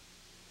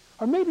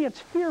 Or maybe it's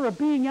fear of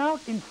being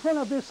out in front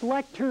of this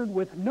lectern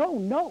with no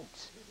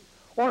notes,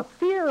 or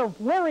fear of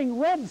wearing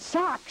red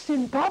socks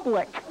in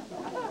public.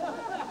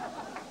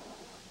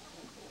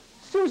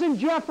 Susan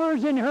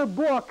Jeffers, in her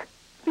book,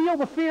 Feel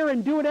the Fear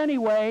and Do It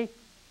Anyway,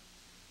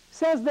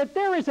 says that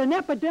there is an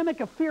epidemic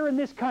of fear in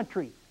this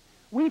country.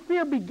 We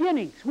fear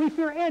beginnings, we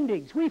fear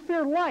endings, we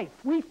fear life,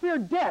 we fear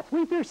death,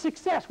 we fear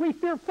success, we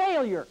fear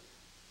failure.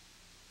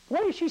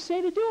 What does she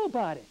say to do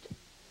about it?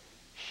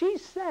 She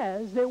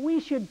says that we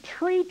should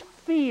treat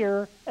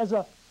fear as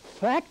a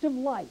fact of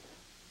life,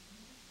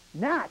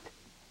 not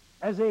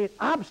as an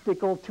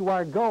obstacle to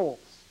our goals.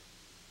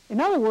 In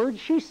other words,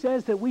 she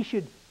says that we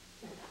should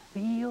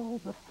feel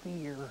the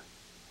fear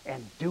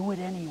and do it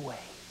anyway.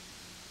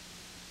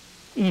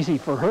 Easy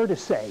for her to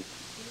say.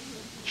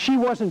 She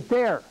wasn't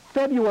there.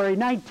 February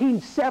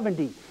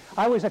 1970,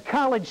 I was a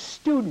college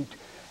student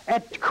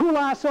at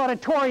Kulas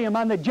Auditorium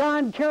on the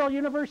John Carroll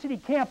University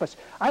campus.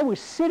 I was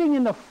sitting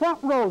in the front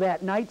row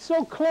that night,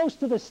 so close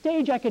to the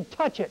stage I could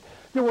touch it.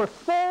 There were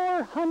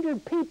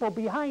 400 people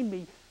behind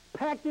me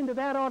packed into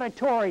that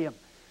auditorium.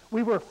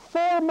 We were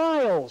 4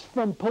 miles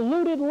from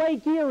polluted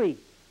Lake Erie.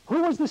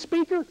 Who was the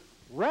speaker?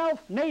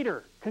 Ralph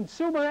Nader,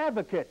 consumer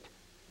advocate.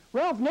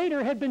 Ralph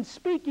Nader had been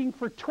speaking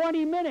for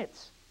 20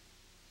 minutes,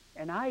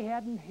 and I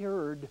hadn't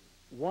heard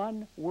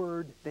one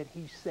word that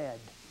he said.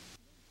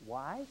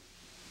 Why?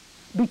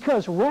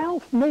 Because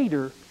Ralph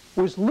Nader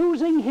was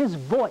losing his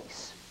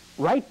voice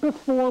right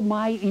before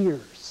my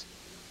ears.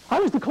 I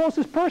was the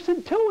closest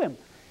person to him.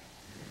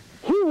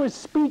 He was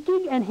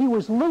speaking and he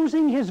was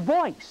losing his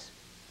voice.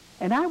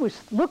 And I was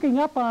looking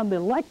up on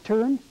the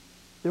lectern.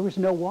 There was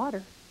no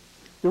water.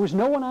 There was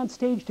no one on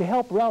stage to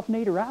help Ralph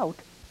Nader out.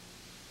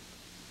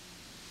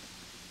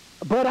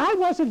 But I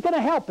wasn't going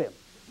to help him.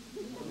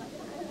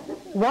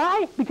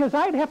 Why? Because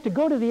I'd have to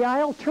go to the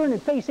aisle, turn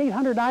and face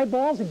 800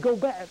 eyeballs and go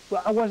back.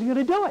 Well, I wasn't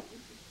going to do it.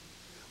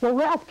 Well,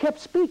 Ralph kept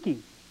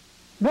speaking.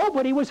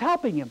 Nobody was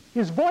helping him.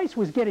 His voice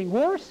was getting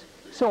worse,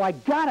 so I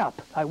got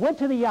up. I went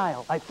to the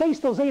aisle. I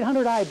faced those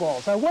 800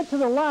 eyeballs. I went to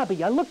the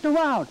lobby. I looked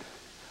around.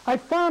 I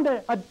found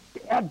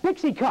a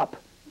Dixie cup.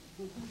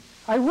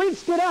 I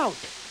reached it out.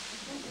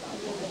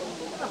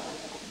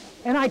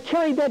 And I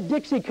carried that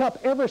Dixie cup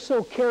ever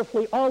so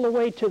carefully all the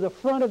way to the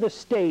front of the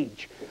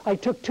stage. I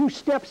took 2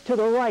 steps to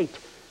the right,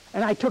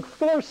 and I took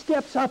 4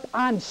 steps up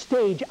on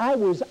stage. I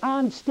was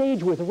on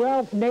stage with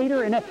Ralph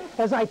Nader, and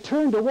as I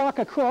turned to walk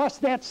across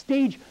that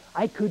stage,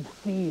 I could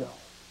feel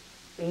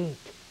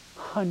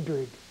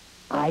 800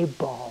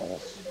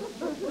 eyeballs.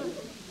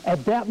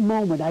 At that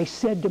moment, I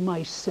said to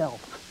myself,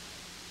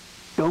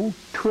 "Don't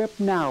trip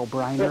now,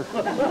 Briner."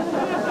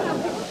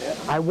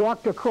 I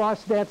walked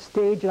across that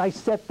stage and I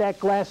set that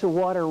glass of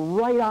water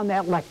right on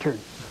that lectern.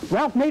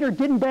 Ralph Nader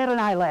didn't bat an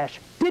eyelash,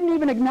 didn't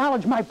even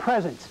acknowledge my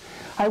presence.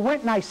 I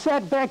went and I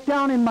sat back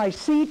down in my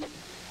seat,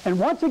 and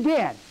once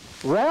again,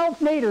 Ralph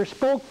Nader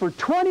spoke for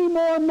 20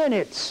 more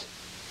minutes,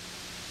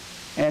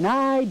 and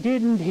I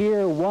didn't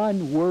hear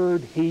one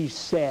word he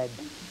said.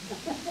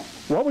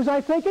 What was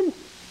I thinking?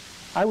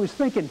 I was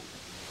thinking,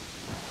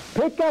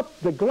 Pick up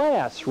the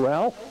glass,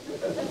 Ralph.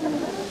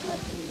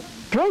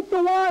 Drink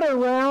the water,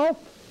 Ralph.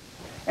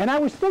 And I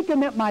was thinking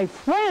that my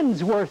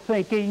friends were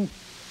thinking,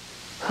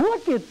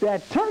 look at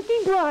that Turkey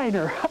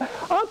Briner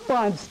up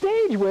on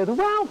stage with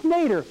Ralph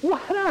Nader.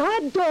 What a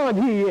hot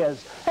dog he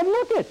is. And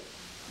look at,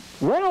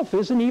 Ralph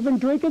isn't even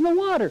drinking the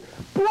water.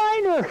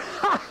 Briner,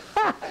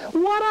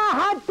 what a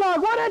hot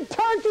dog, what a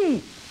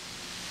turkey.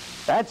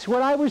 That's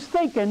what I was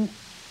thinking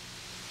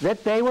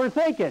that they were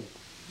thinking.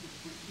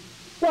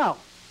 Well,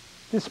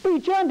 the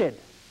speech ended,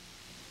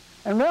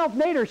 and Ralph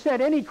Nader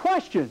said, any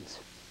questions?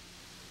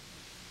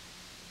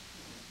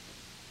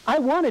 I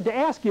wanted to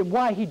ask him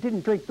why he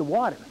didn't drink the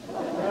water.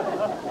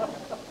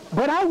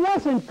 But I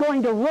wasn't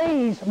going to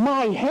raise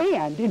my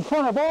hand in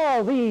front of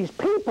all these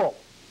people.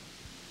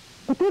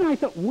 But then I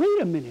thought,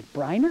 wait a minute,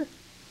 Briner.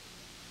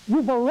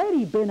 You've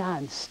already been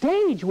on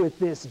stage with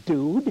this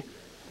dude.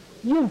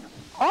 You've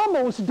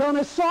almost done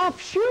a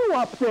soft shoe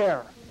up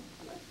there.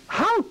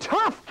 How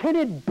tough can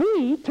it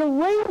be to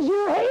raise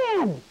your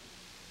hand?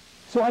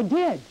 So I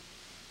did.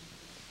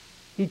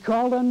 He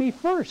called on me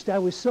first. I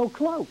was so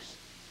close.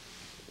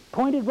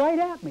 Pointed right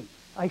at me.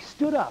 I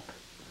stood up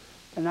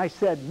and I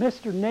said,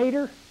 Mr.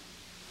 Nader,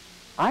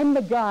 I'm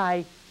the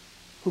guy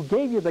who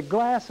gave you the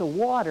glass of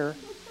water,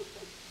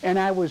 and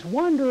I was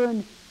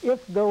wondering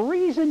if the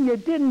reason you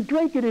didn't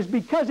drink it is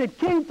because it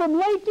came from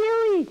Lake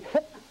Erie.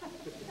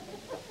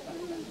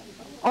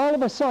 All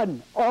of a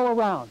sudden, all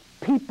around,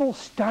 people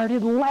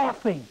started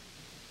laughing.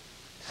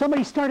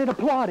 Somebody started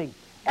applauding.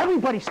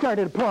 Everybody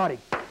started applauding.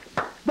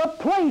 The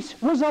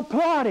place was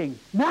applauding,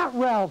 not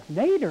Ralph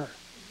Nader.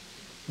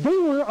 They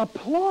were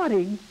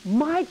applauding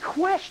my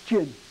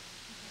question,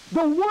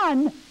 the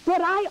one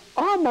that I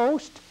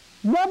almost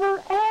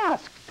never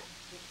asked.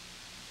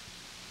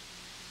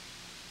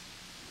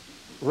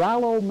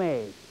 Rollo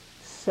May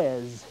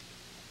says,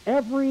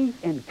 every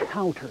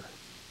encounter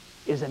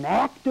is an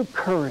act of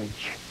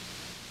courage.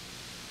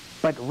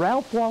 But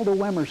Ralph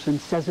Waldo Emerson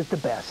says it the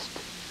best.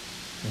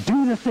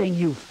 Do the thing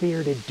you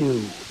fear to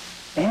do,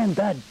 and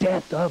the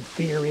death of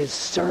fear is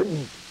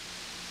certain.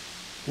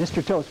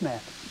 Mr.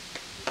 Toastmaster.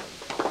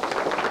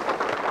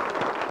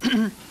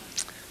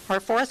 Our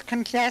fourth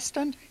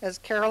contestant is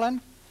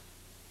Carolyn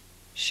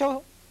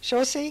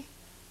Shosey.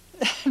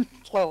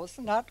 Close,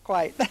 not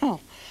quite.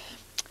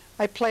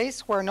 A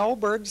place where no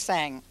bird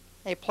sang.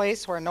 A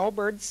place where no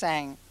bird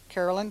sang.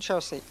 Carolyn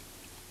Shosey.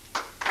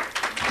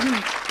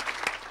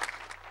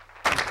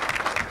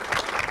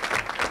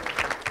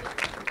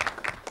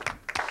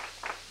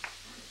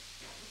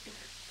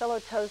 Fellow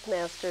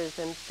Toastmasters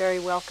and very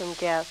welcome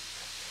guests,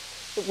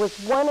 it was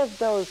one of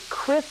those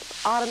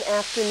crisp autumn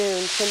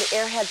afternoons when the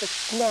air had the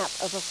snap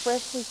of a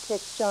freshly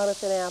picked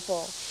Jonathan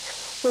apple,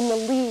 when the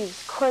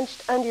leaves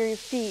crunched under your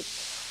feet,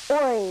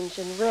 orange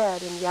and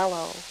red and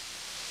yellow.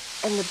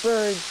 And the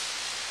birds,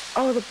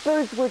 oh, the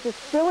birds were just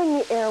filling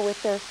the air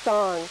with their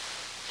song,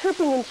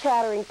 chirping and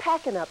chattering,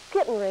 packing up,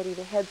 getting ready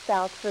to head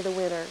south for the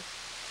winter.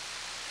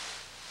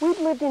 We'd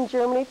lived in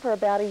Germany for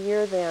about a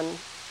year then,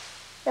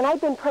 and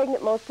I'd been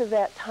pregnant most of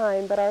that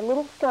time, but our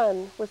little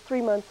son was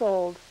 3 months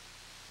old.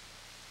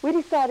 We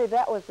decided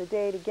that was the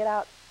day to get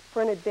out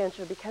for an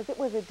adventure because it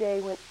was a day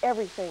when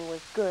everything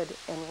was good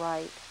and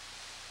right.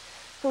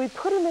 So we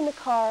put him in the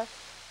car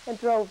and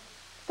drove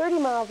 30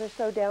 miles or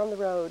so down the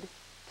road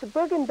to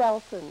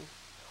Bergen-Belsen,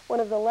 one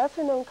of the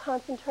lesser-known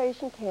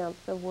concentration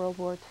camps of World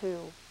War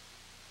II.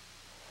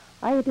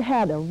 I had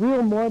had a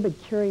real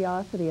morbid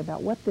curiosity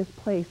about what this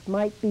place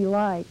might be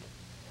like.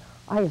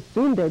 I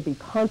assumed there'd be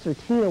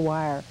concertina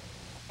wire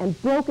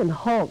and broken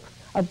hulks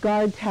of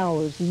guard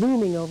towers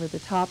looming over the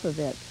top of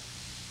it.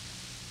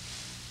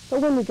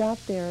 But when we got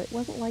there, it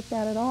wasn't like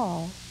that at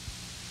all.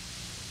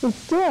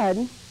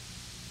 Instead,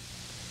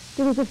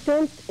 there was a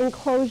fenced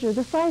enclosure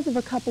the size of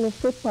a couple of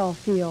football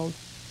fields,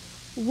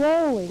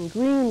 rolling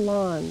green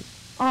lawns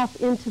off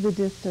into the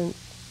distance.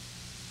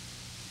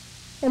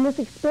 And this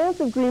expanse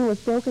of green was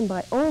broken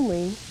by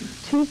only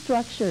 2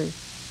 structures.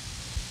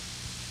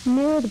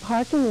 Near the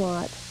parking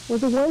lot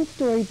was a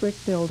 1-story brick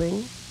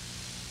building,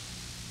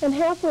 and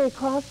halfway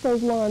across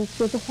those lawns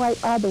was a white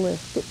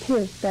obelisk that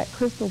pierced that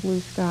crystal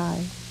blue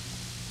sky.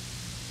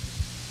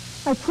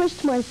 I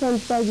pushed my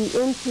son's buggy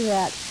into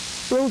that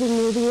building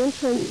near the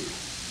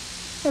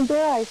entrance, and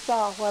there I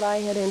saw what I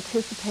had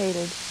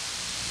anticipated.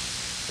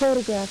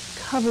 Photographs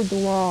covered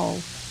the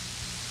walls,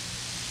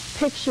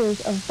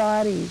 pictures of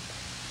bodies,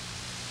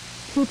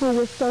 people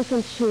with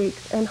sunken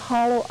cheeks and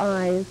hollow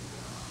eyes,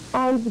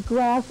 arms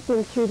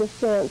grasping through the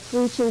fence,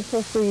 reaching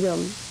for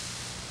freedom.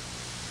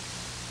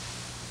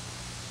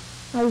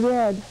 I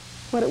read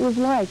what it was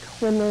like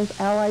when those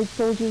Allied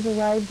soldiers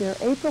arrived there,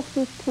 April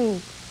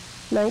 15th,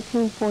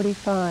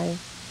 1945.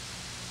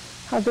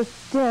 How the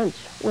stench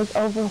was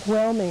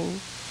overwhelming,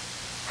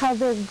 how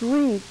their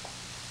grief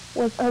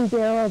was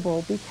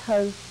unbearable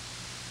because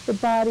the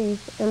bodies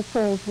and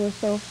souls were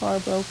so far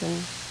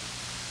broken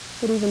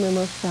that even their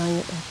most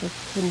valiant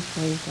efforts couldn't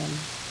save them.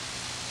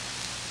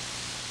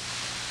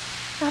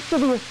 After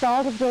the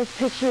assault of those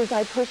pictures,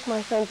 I pushed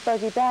my son's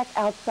buggy back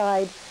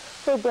outside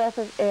for a breath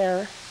of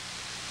air.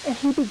 and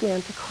he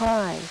began to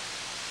cry.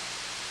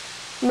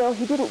 No,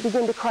 he didn't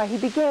begin to cry. He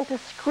began to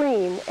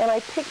scream, and I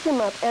picked him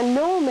up, and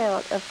no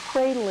amount of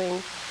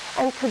cradling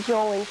and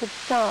cajoling could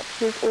stop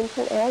his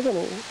infant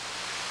agony.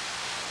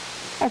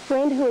 A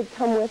friend who had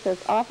come with us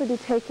offered to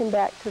take him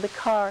back to the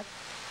car,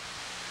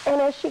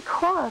 and as she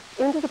crossed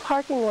into the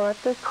parking lot,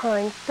 the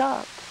crying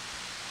stopped.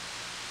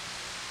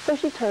 So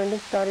she turned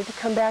and started to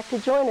come back to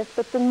join us,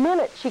 but the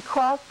minute she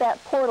crossed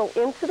that portal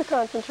into the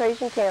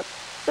concentration camp,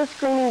 the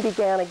screaming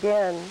began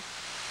again.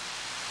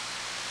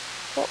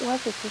 What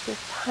was it that this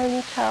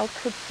tiny child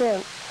could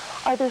sense?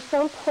 Are there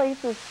some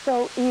places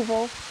so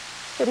evil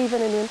that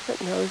even an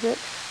infant knows it?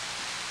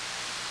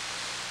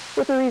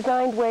 With a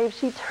resigned wave,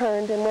 she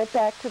turned and went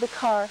back to the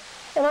car,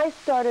 and I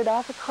started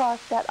off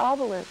across that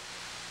obelisk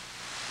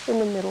in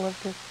the middle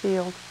of this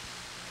field.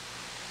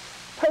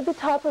 Toward the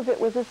top of it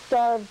was a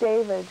Star of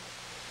David,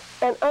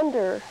 and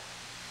under,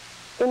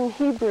 in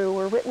Hebrew,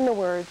 were written the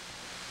words,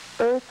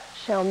 "Earth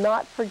shall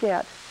not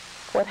forget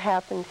what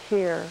happened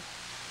here."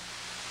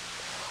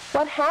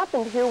 What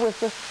happened here was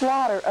the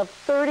slaughter of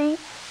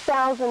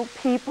 30,000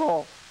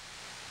 people.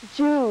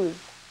 Jews,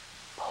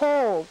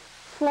 Poles,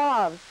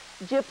 Slavs,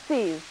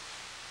 Gypsies,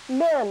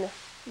 men,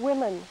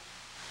 women,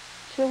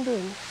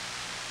 children,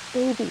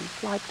 babies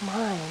like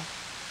mine.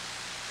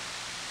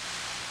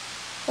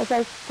 As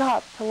I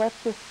stopped to let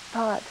this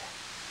thought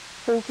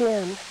sink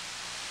in,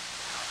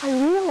 I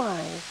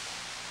realized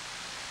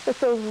that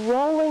those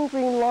rolling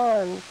green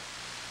lawns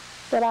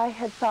that I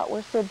had thought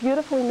were so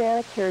beautifully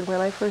manicured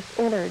when I first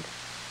entered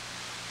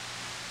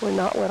were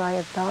not what I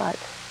had thought.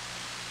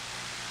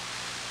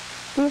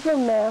 These were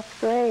mass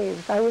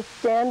graves. I was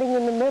standing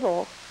in the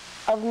middle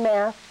of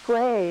mass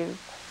graves.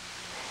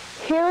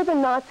 Here the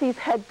Nazis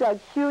had dug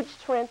huge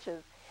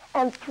trenches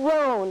and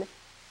thrown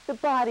the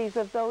bodies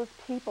of those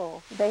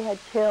people they had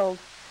killed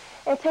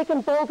and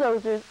taken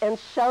bulldozers and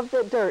shoved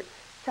the dirt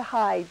to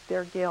hide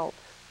their guilt.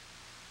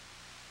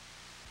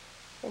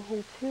 And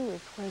here too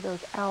is where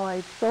those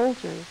Allied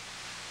soldiers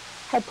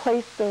had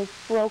placed those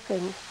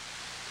broken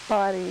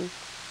bodies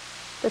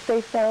that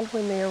they found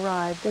when they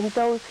arrived, and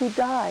those who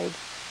died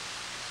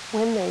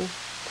when they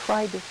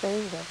tried to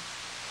save them.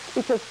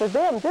 Because for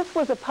them, this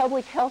was a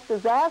public health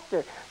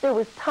disaster. There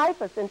was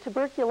typhus and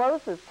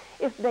tuberculosis.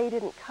 If they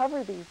didn't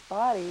cover these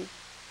bodies,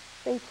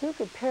 they too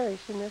could perish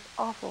in this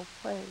awful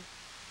place.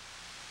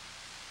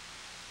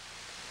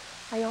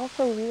 I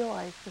also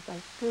realized as I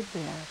stood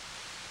there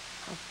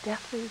how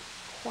deathly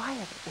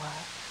quiet it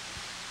was.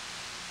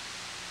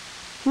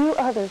 Few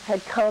others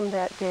had come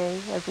that day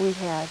as we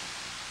had,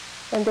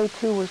 and they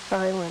too were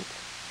silent.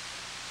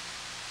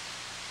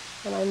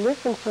 And I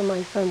listened for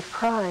my son's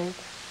cries,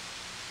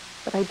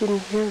 but I didn't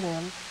hear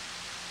them.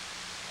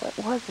 What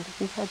was it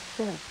he had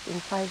sensed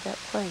inside that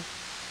place?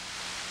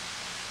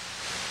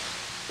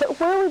 But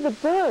where were the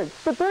birds?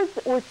 The birds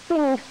that were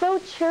singing so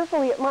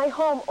cheerfully at my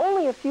home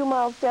only a few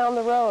miles down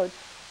the road.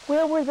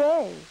 Where were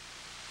they?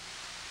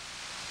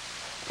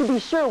 To be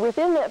sure,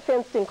 within that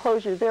fenced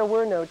enclosure there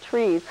were no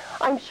trees.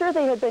 I'm sure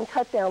they had been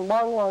cut down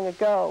long, long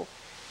ago.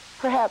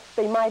 Perhaps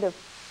they might have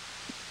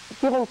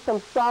given some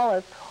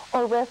solace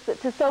or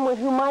respite to someone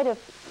who might have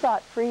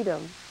sought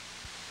freedom.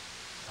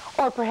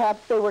 Or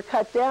perhaps they were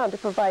cut down to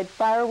provide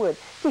firewood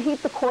to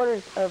heat the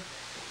quarters of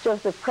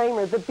Joseph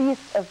Kramer, the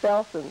beast of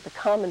Belsen, the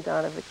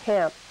commandant of the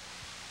camp.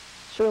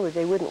 Surely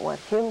they wouldn't want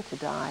him to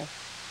die,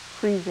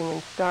 freezing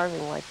and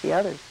starving like the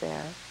others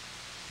there.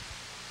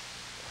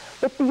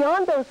 But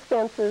beyond those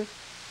fences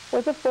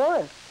was a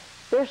forest.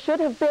 There should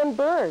have been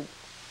birds.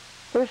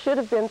 There should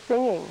have been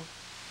singing.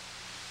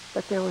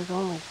 But there was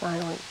only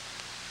silence.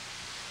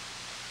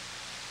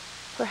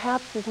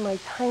 Perhaps as my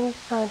tiny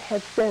son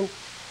had sensed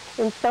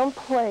in some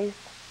place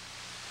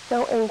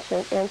so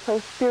ancient and so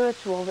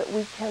spiritual that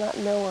we cannot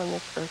know on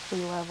this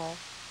earthly level.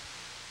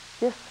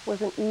 This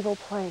was an evil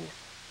place.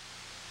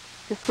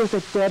 This was a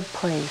dead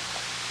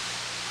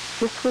place.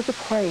 This was a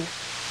place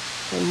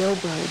where no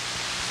birds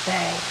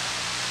sang.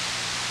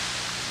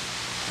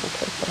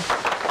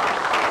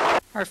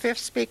 Our fifth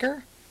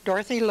speaker,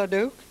 Dorothy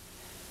LeDuc,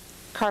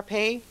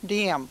 Carpe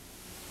Diem,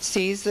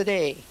 Seize the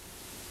Day.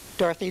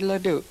 Dorothy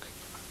LeDuc,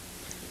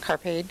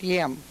 Carpe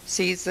Diem,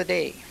 Seize the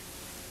Day.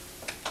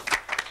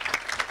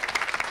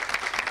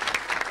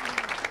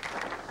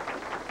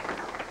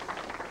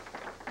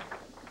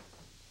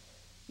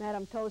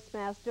 Madam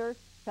Toastmaster,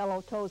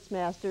 fellow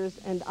Toastmasters,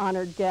 and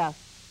honored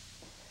guests.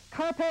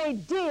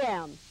 Carpe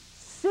diem,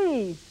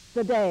 seize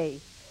the day.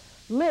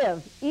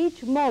 Live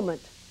each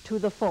moment to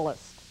the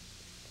fullest.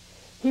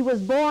 He was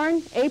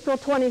born April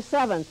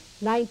 27th,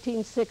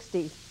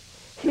 1960.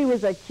 He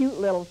was a cute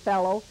little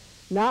fellow,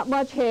 not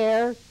much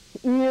hair,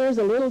 ears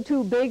a little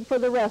too big for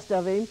the rest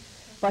of him,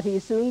 but he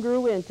soon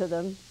grew into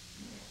them.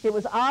 It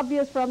was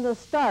obvious from the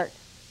start,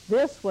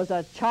 this was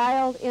a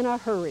child in a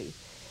hurry.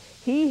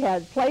 He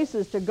had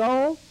places to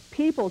go,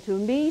 people to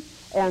meet,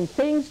 and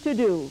things to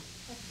do.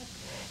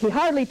 He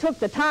hardly took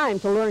the time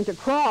to learn to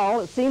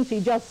crawl. It seems he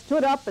just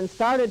stood up and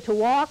started to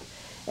walk,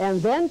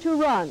 and then to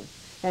run.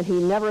 And he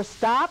never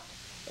stopped,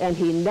 and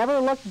he never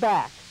looked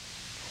back.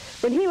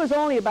 When he was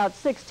only about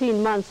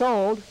 16 months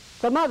old,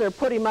 the mother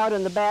put him out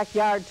in the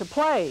backyard to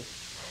play.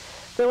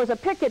 There was a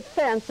picket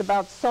fence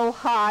about so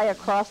high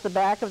across the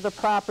back of the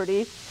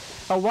property,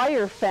 a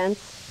wire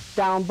fence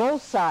down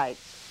both sides.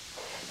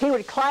 He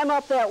would climb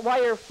up that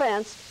wire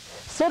fence,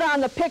 sit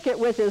on the picket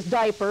with his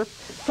diaper,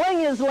 fling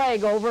his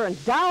leg over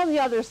and down the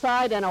other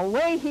side, and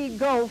away he'd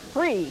go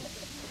free,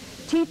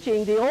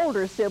 teaching the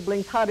older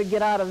siblings how to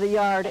get out of the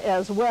yard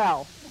as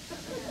well.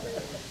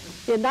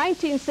 In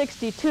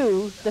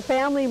 1962, the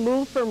family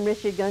moved from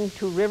Michigan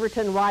to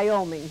Riverton,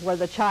 Wyoming, where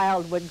the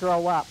child would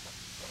grow up.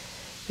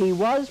 He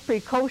was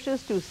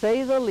precocious, to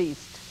say the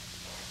least.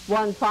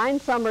 One fine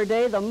summer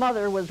day, the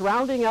mother was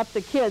rounding up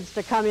the kids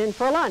to come in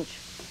for lunch.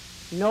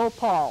 No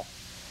Paul.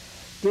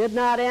 Did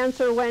not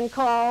answer when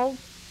called.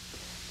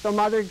 The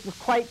mother was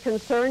quite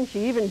concerned.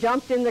 She even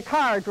jumped in the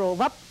car, drove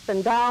up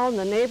and down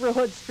the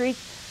neighborhood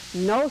streets.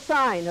 No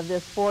sign of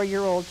this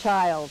 4-year-old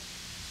child.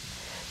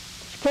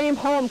 She came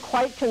home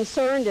quite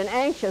concerned and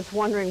anxious,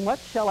 wondering, what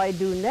shall I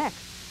do next?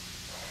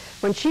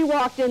 When she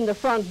walked in the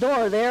front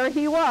door, there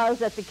he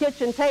was at the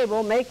kitchen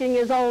table making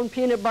his own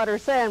peanut butter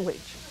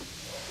sandwich.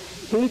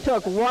 He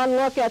took one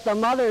look at the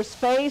mother's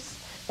face,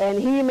 and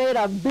he made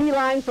a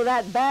beeline for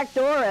that back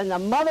door, and the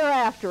mother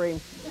after him.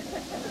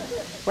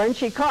 When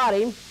she caught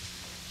him,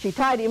 she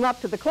tied him up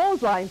to the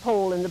clothesline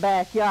pole in the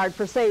backyard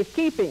for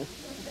safekeeping.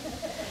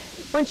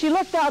 When she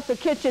looked out the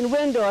kitchen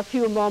window a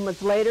few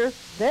moments later,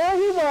 there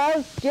he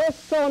was,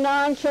 just so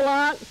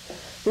nonchalant,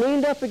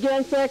 leaned up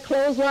against that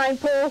clothesline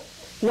pole.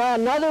 Not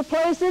another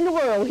place in the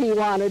world he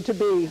wanted to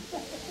be.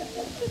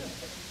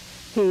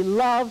 He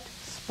loved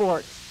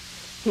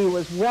sports. He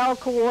was well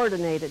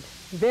coordinated,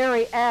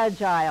 very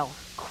agile,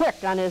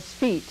 quick on his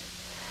feet.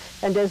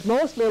 And as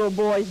most little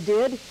boys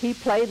did, he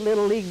played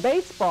Little League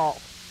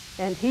Baseball,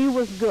 and he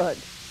was good.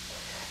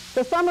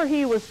 The summer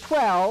he was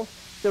 12,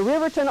 the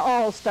Riverton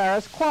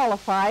All-Stars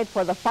qualified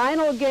for the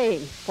final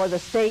game for the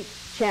state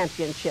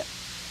championship.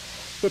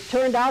 It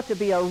turned out to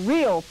be a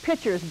real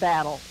pitcher's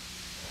battle.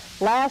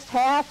 Last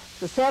half,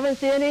 the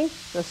 7th inning,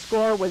 the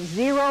score was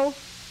 0-0.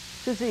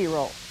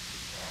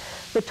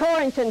 The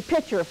Torrington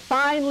pitcher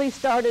finally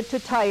started to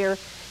tire,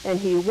 and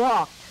he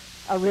walked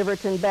a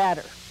Riverton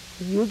batter.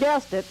 You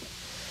guessed it.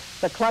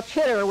 The clutch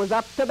hitter was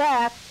up to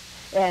bat,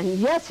 and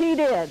yes, he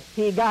did.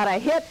 He got a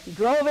hit,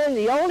 drove in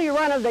the only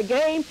run of the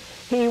game.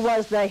 He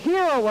was the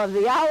hero of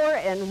the hour,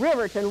 and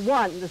Riverton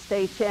won the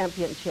state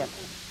championship.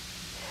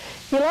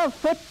 He loved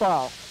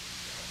football,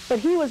 but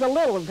he was a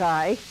little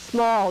guy,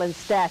 small in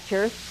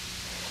stature,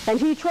 and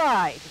he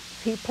tried.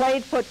 He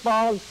played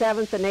football in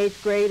 7th and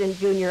 8th grade and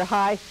junior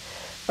high,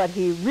 but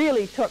he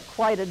really took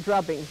quite a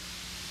drubbing.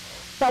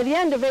 By the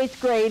end of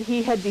 8th grade,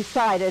 he had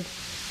decided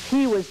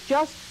he was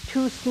just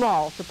too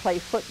small to play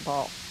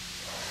football.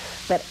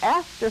 But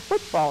after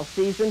football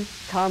season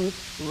comes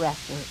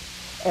wrestling,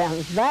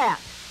 and that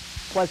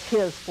was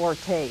his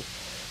forte.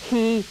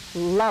 He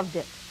loved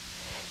it.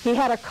 He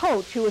had a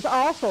coach who was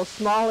also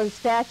small in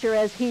stature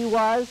as he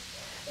was,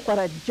 but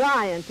a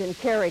giant in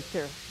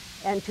character.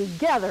 And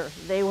together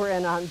they were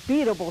an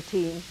unbeatable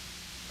team.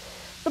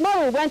 The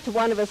mother went to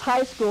one of his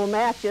high school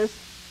matches,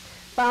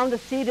 found a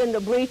seat in the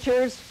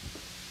bleachers,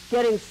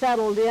 getting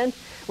settled in,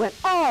 when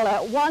all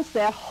at once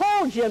that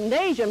whole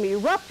gymnasium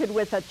erupted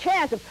with a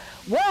chant of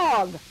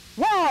 "Wog!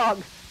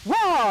 Wog!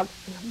 Wog!"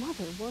 And the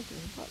mother wondered,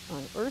 what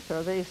on earth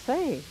are they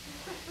saying?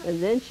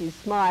 And then she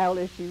smiled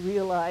as she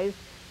realized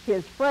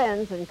his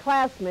friends and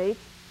classmates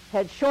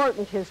had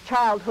shortened his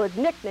childhood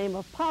nickname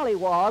of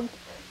Pollywog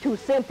to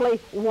simply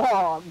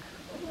Wog.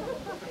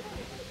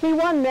 He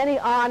won many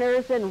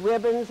honors and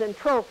ribbons and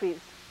trophies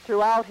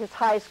throughout his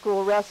high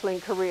school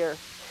wrestling career.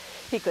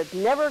 He could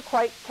never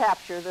quite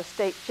capture the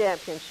state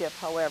championship,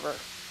 however.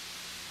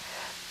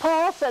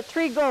 Paul set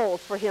 3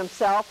 goals for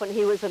himself when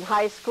he was in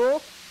high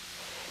school.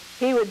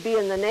 He would be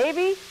in the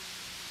Navy,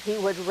 he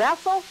would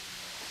wrestle,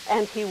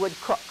 and he would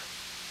cook.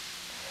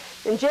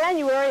 In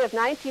January of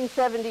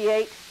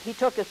 1978, he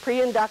took his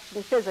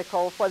pre-induction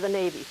physical for the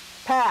Navy,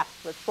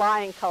 passed with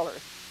flying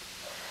colors.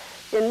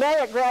 In May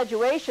at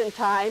graduation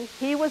time,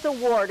 he was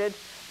awarded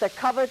the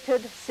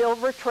coveted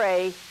silver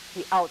tray,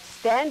 the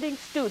outstanding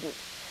student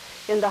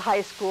in the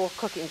high school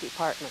cooking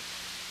department.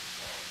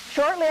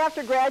 Shortly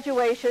after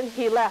graduation,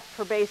 he left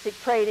for basic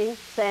training,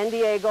 San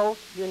Diego,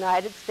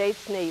 United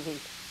States Navy.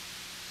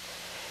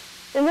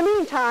 In the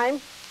meantime,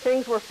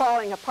 things were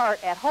falling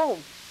apart at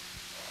home.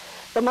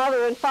 The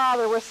mother and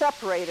father were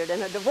separated,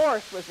 and a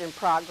divorce was in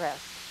progress.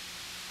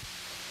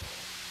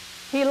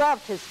 He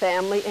loved his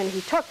family, and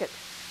he took it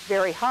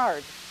very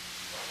hard.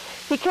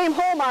 He came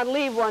home on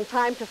leave one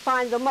time to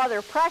find the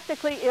mother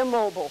practically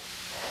immobile,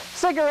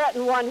 cigarette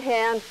in one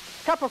hand,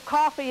 cup of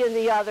coffee in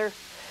the other,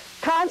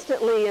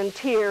 constantly in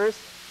tears.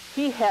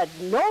 He had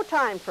no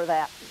time for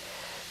that,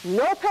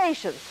 no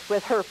patience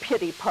with her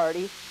pity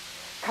party.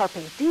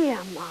 Carpe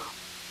diem, Mom.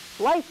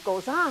 Life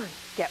goes on.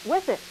 Get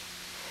with it.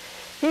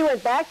 He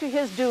went back to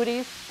his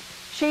duties.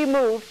 She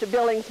moved to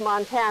Billings,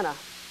 Montana.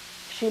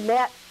 She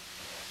met,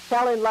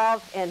 fell in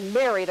love, and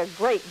married a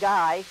great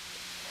guy.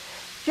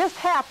 Just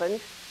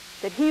happened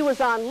that he was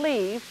on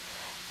leave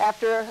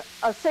after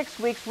a 6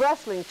 weeks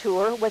wrestling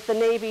tour with the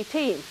Navy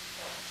team.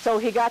 So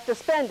he got to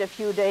spend a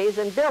few days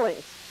in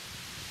Billings.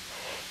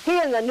 He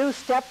and the new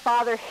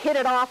stepfather hit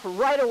it off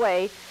right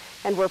away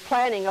and were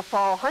planning a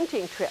fall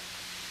hunting trip.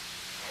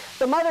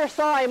 The mother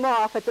saw him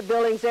off at the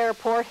Billings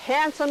airport,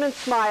 handsome and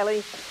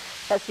smiling,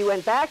 as he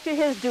went back to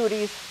his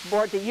duties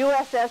aboard the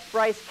USS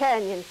Bryce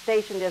Canyon,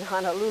 stationed in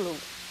Honolulu.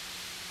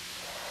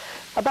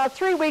 About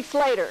 3 weeks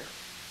later,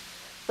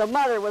 the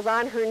mother was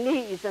on her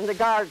knees in the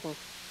garden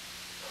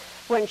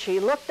when she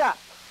looked up,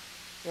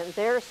 and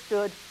there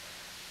stood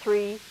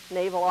 3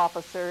 naval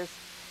officers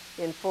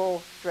in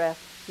full dress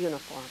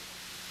uniform.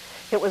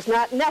 It was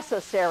not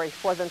necessary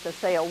for them to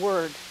say a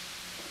word.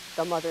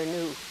 The mother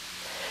knew.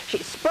 She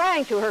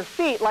sprang to her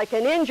feet like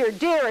an injured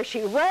deer as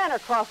she ran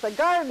across the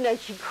garden, and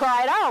she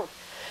cried out,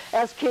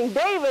 as King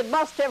David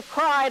must have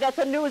cried at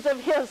the news of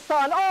his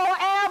son, "Oh,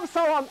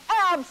 Absalom,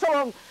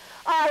 Absalom,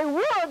 I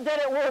would that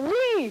it were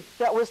me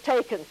that was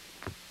taken."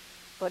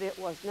 But it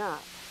was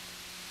not.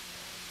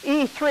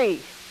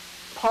 E3,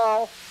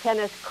 Paul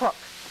Kenneth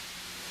Crooks,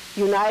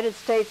 United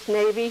States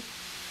Navy,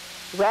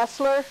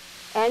 wrestler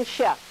and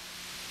chef,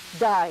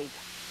 died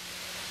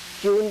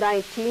June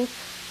 19th,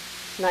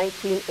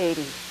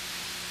 1980.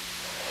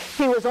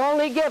 He was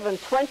only given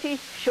 20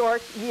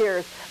 short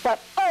years,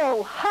 but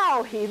oh,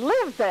 how he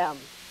lived them.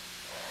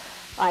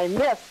 I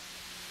miss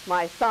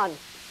my son,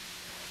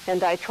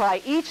 and I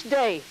try each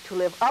day to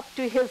live up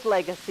to his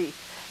legacy.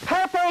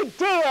 Carpe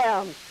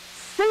diem,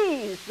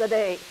 seize the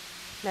day.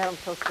 Madam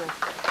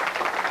Toastmaster.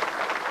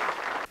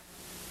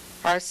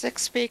 Our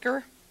sixth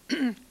speaker,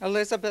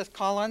 Elizabeth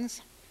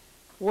Collins.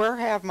 Where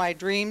have my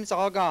dreams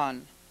all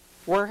gone?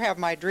 Where have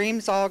my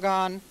dreams all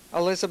gone?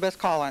 Elizabeth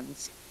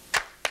Collins.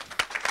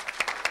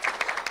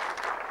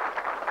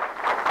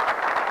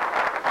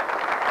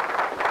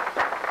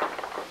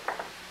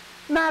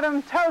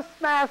 Madam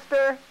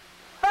Toastmaster,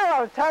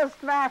 fellow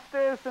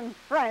Toastmasters and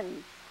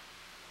friends,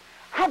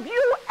 have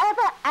you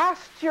ever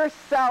asked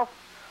yourself,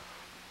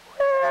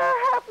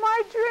 where have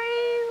my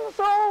dreams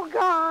all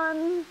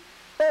gone?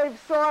 They've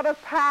sort of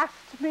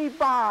passed me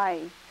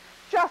by,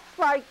 just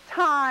like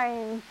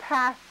time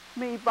passed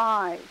me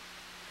by.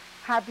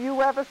 Have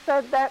you ever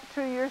said that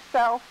to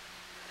yourself?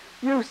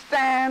 You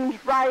stand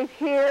right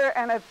here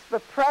and it's the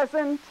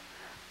present.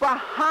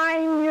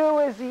 Behind you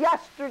is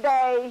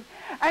yesterday,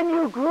 and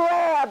you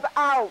grab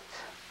out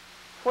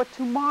for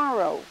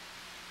tomorrow,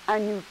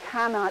 and you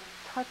cannot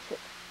touch it.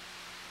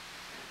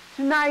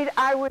 Tonight,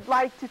 I would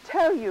like to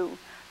tell you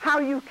how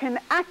you can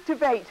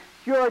activate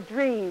your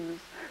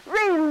dreams,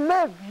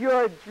 relive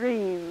your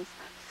dreams,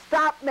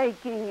 stop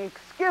making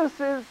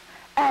excuses,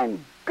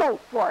 and go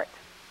for it.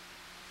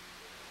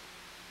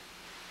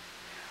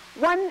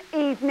 One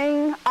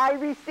evening, I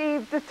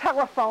received a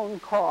telephone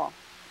call.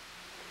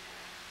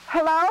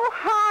 Hello?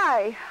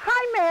 Hi.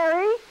 Hi,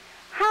 Mary.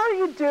 How are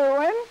you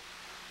doing?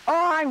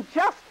 Oh, I'm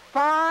just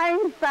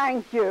fine,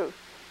 thank you.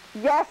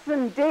 Yes,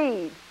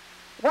 indeed.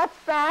 What's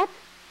that?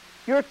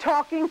 You're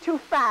talking too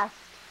fast.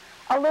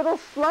 A little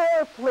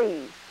slower,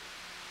 please.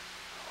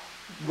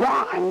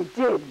 Ron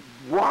did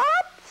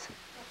what?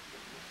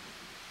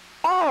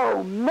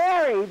 Oh,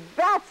 Mary,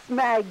 that's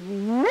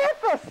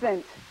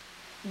magnificent.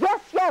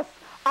 Yes, yes,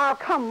 I'll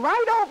come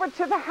right over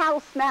to the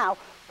house now.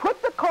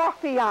 Put the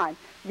coffee on.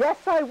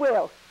 Yes, I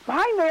will.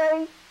 Bye,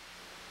 Mary.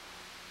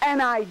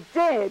 And I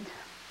did.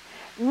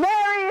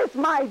 Mary is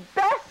my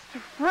best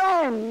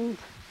friend,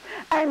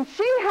 and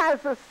she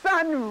has a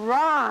son,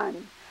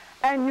 Ron.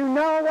 And you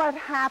know what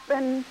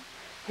happened?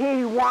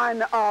 He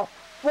won a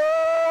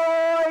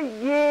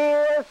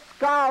 4-year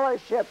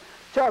scholarship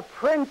to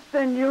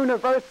Princeton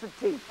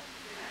University.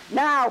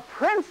 Now,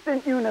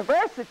 Princeton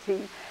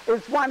University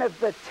is one of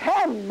the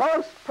 10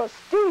 most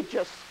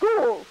prestigious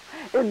schools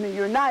in the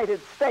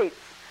United States.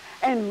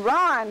 And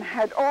Ron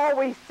had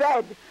always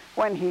said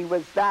when he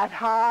was that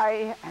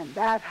high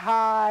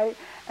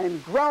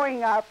and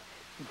growing up,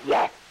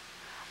 yes,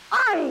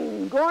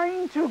 I'm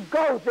going to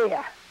go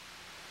there.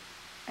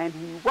 And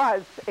he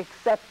was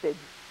accepted.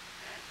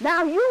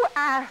 Now you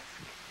ask,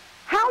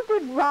 how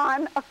did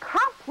Ron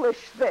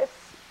accomplish this?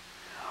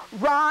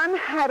 Ron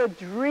had a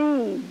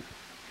dream,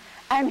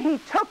 and he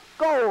took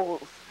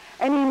goals,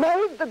 and he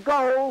made the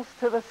goals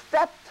to the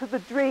step to the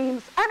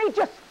dreams, and he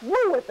just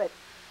flew with it,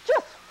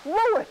 just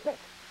flew with it.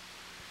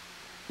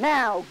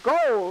 Now,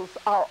 goals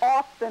are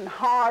often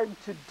hard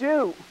to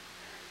do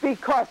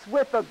because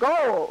with a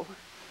goal,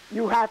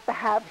 you have to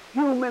have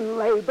human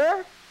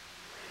labor,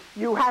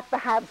 you have to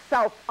have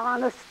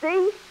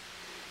self-honesty,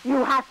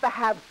 you have to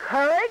have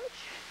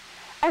courage,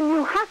 and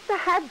you have to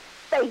have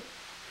faith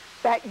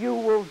that you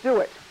will do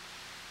it.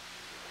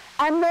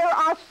 And there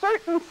are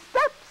certain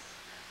steps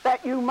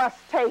that you must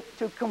take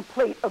to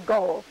complete a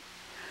goal.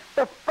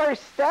 The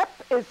first step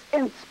is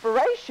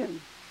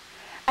inspiration.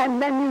 And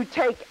then you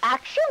take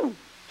action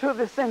to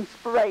this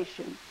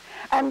inspiration.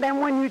 And then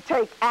when you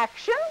take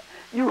action,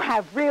 you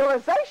have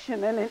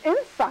realization and an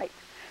insight.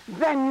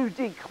 Then you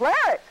declare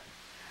it.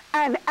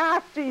 And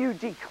after you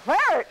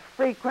declare it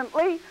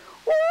frequently,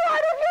 what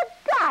have you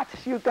got?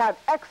 You got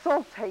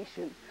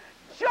exaltation,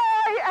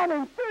 joy and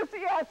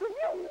enthusiasm.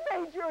 You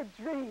made your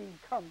dream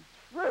come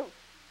true.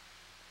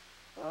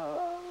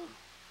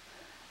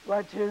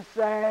 What you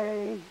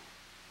say?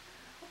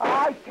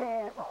 I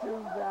can't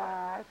do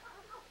that.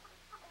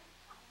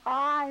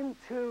 I'm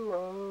too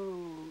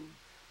old.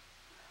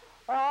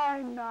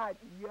 I'm not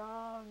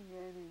young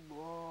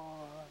anymore.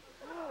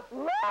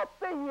 Let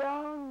the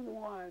young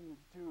ones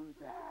do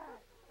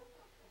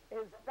that.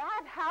 Is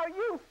that how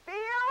you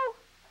feel?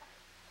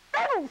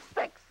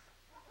 Fiddlesticks!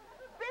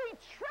 Be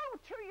true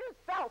to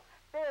yourself.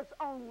 There's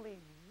only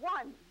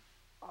one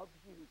of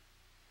you,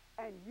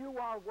 and you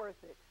are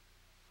worth it.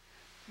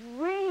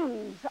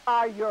 Dreams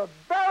are your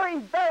very,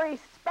 very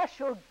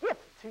special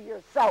gift to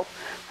yourself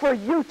for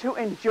you to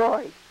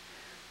enjoy.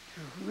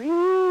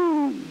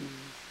 Dreams,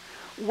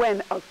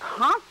 when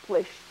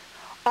accomplished,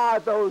 are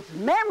those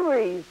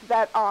memories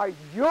that are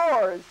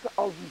yours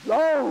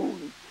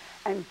alone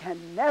and can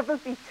never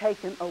be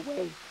taken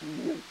away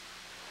from you.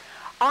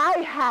 I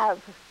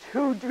have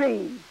 2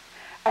 dreams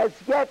as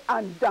yet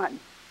undone.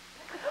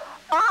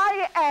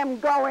 I am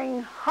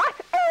going hot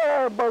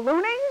air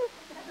ballooning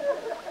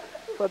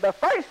for the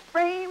first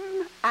dream,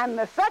 and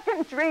the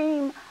second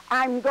dream,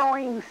 I'm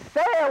going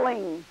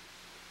sailing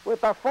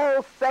with a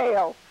full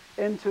sail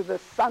into the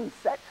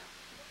sunset.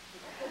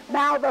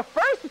 Now, the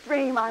first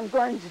dream I'm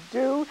going to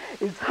do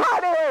is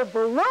hot air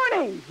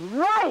ballooning,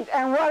 right,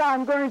 and what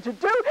I'm going to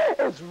do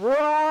is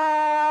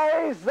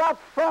rise up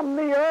from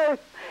the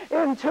earth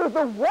into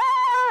the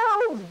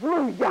world's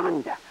blue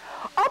yonder.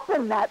 Up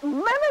in that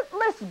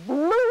limitless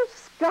blue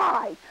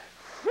sky,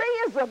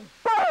 free as a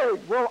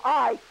bird will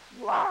I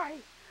fly,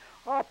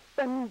 up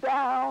and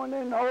down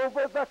and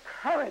over the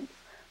currents,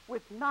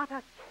 with not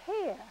a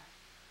care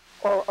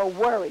or a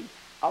worry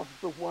of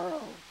the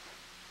world.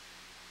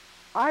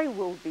 I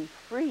will be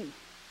free.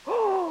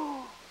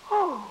 Oh,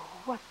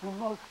 what the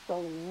most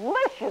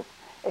delicious,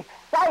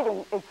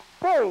 exciting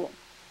experience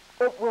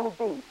it will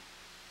be.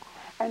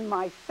 And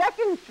my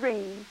second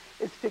dream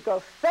is to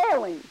go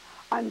sailing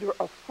under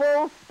a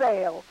full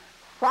sail,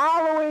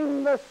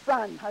 following the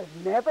sun.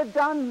 I've never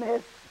done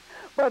this,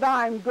 but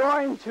I'm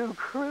going to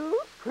cruise,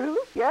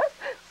 yes,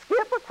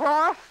 skip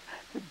across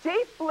the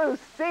deep blue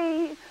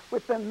sea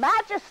with the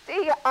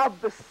majesty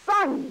of the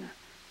sun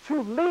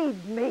to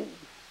lead me.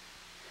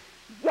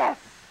 Yes,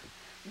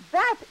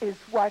 that is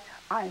what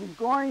I'm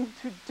going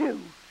to do.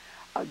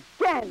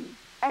 Again,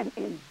 and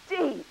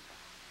indeed,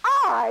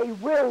 I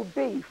will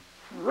be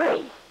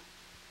free.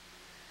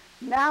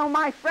 Now,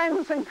 my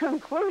friends, in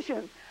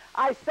conclusion,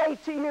 I say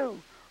to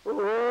you,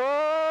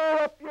 roll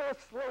up your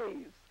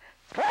sleeves.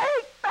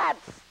 Take that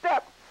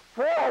step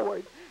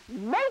forward.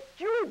 Make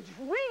your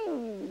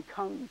dream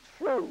come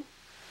true.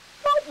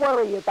 Don't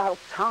worry about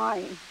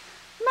time.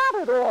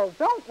 Not at all.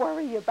 Don't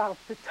worry about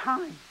the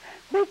time.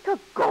 Make a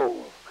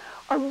goal,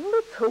 a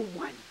little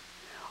one,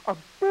 a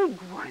big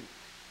one,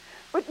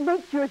 but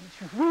make your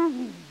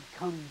dream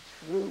come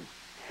true.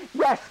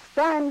 Yes,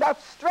 stand up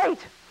straight,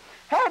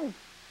 head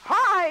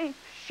high,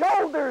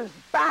 shoulders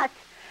back,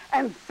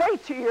 and say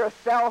to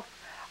yourself,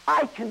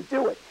 I can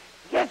do it.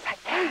 Yes, I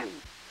can.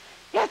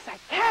 Yes, I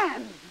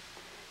can.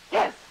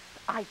 Yes,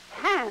 I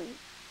can.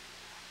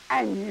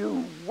 And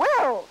you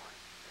will.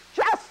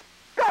 Just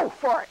go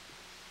for it.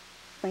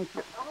 Thank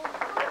you.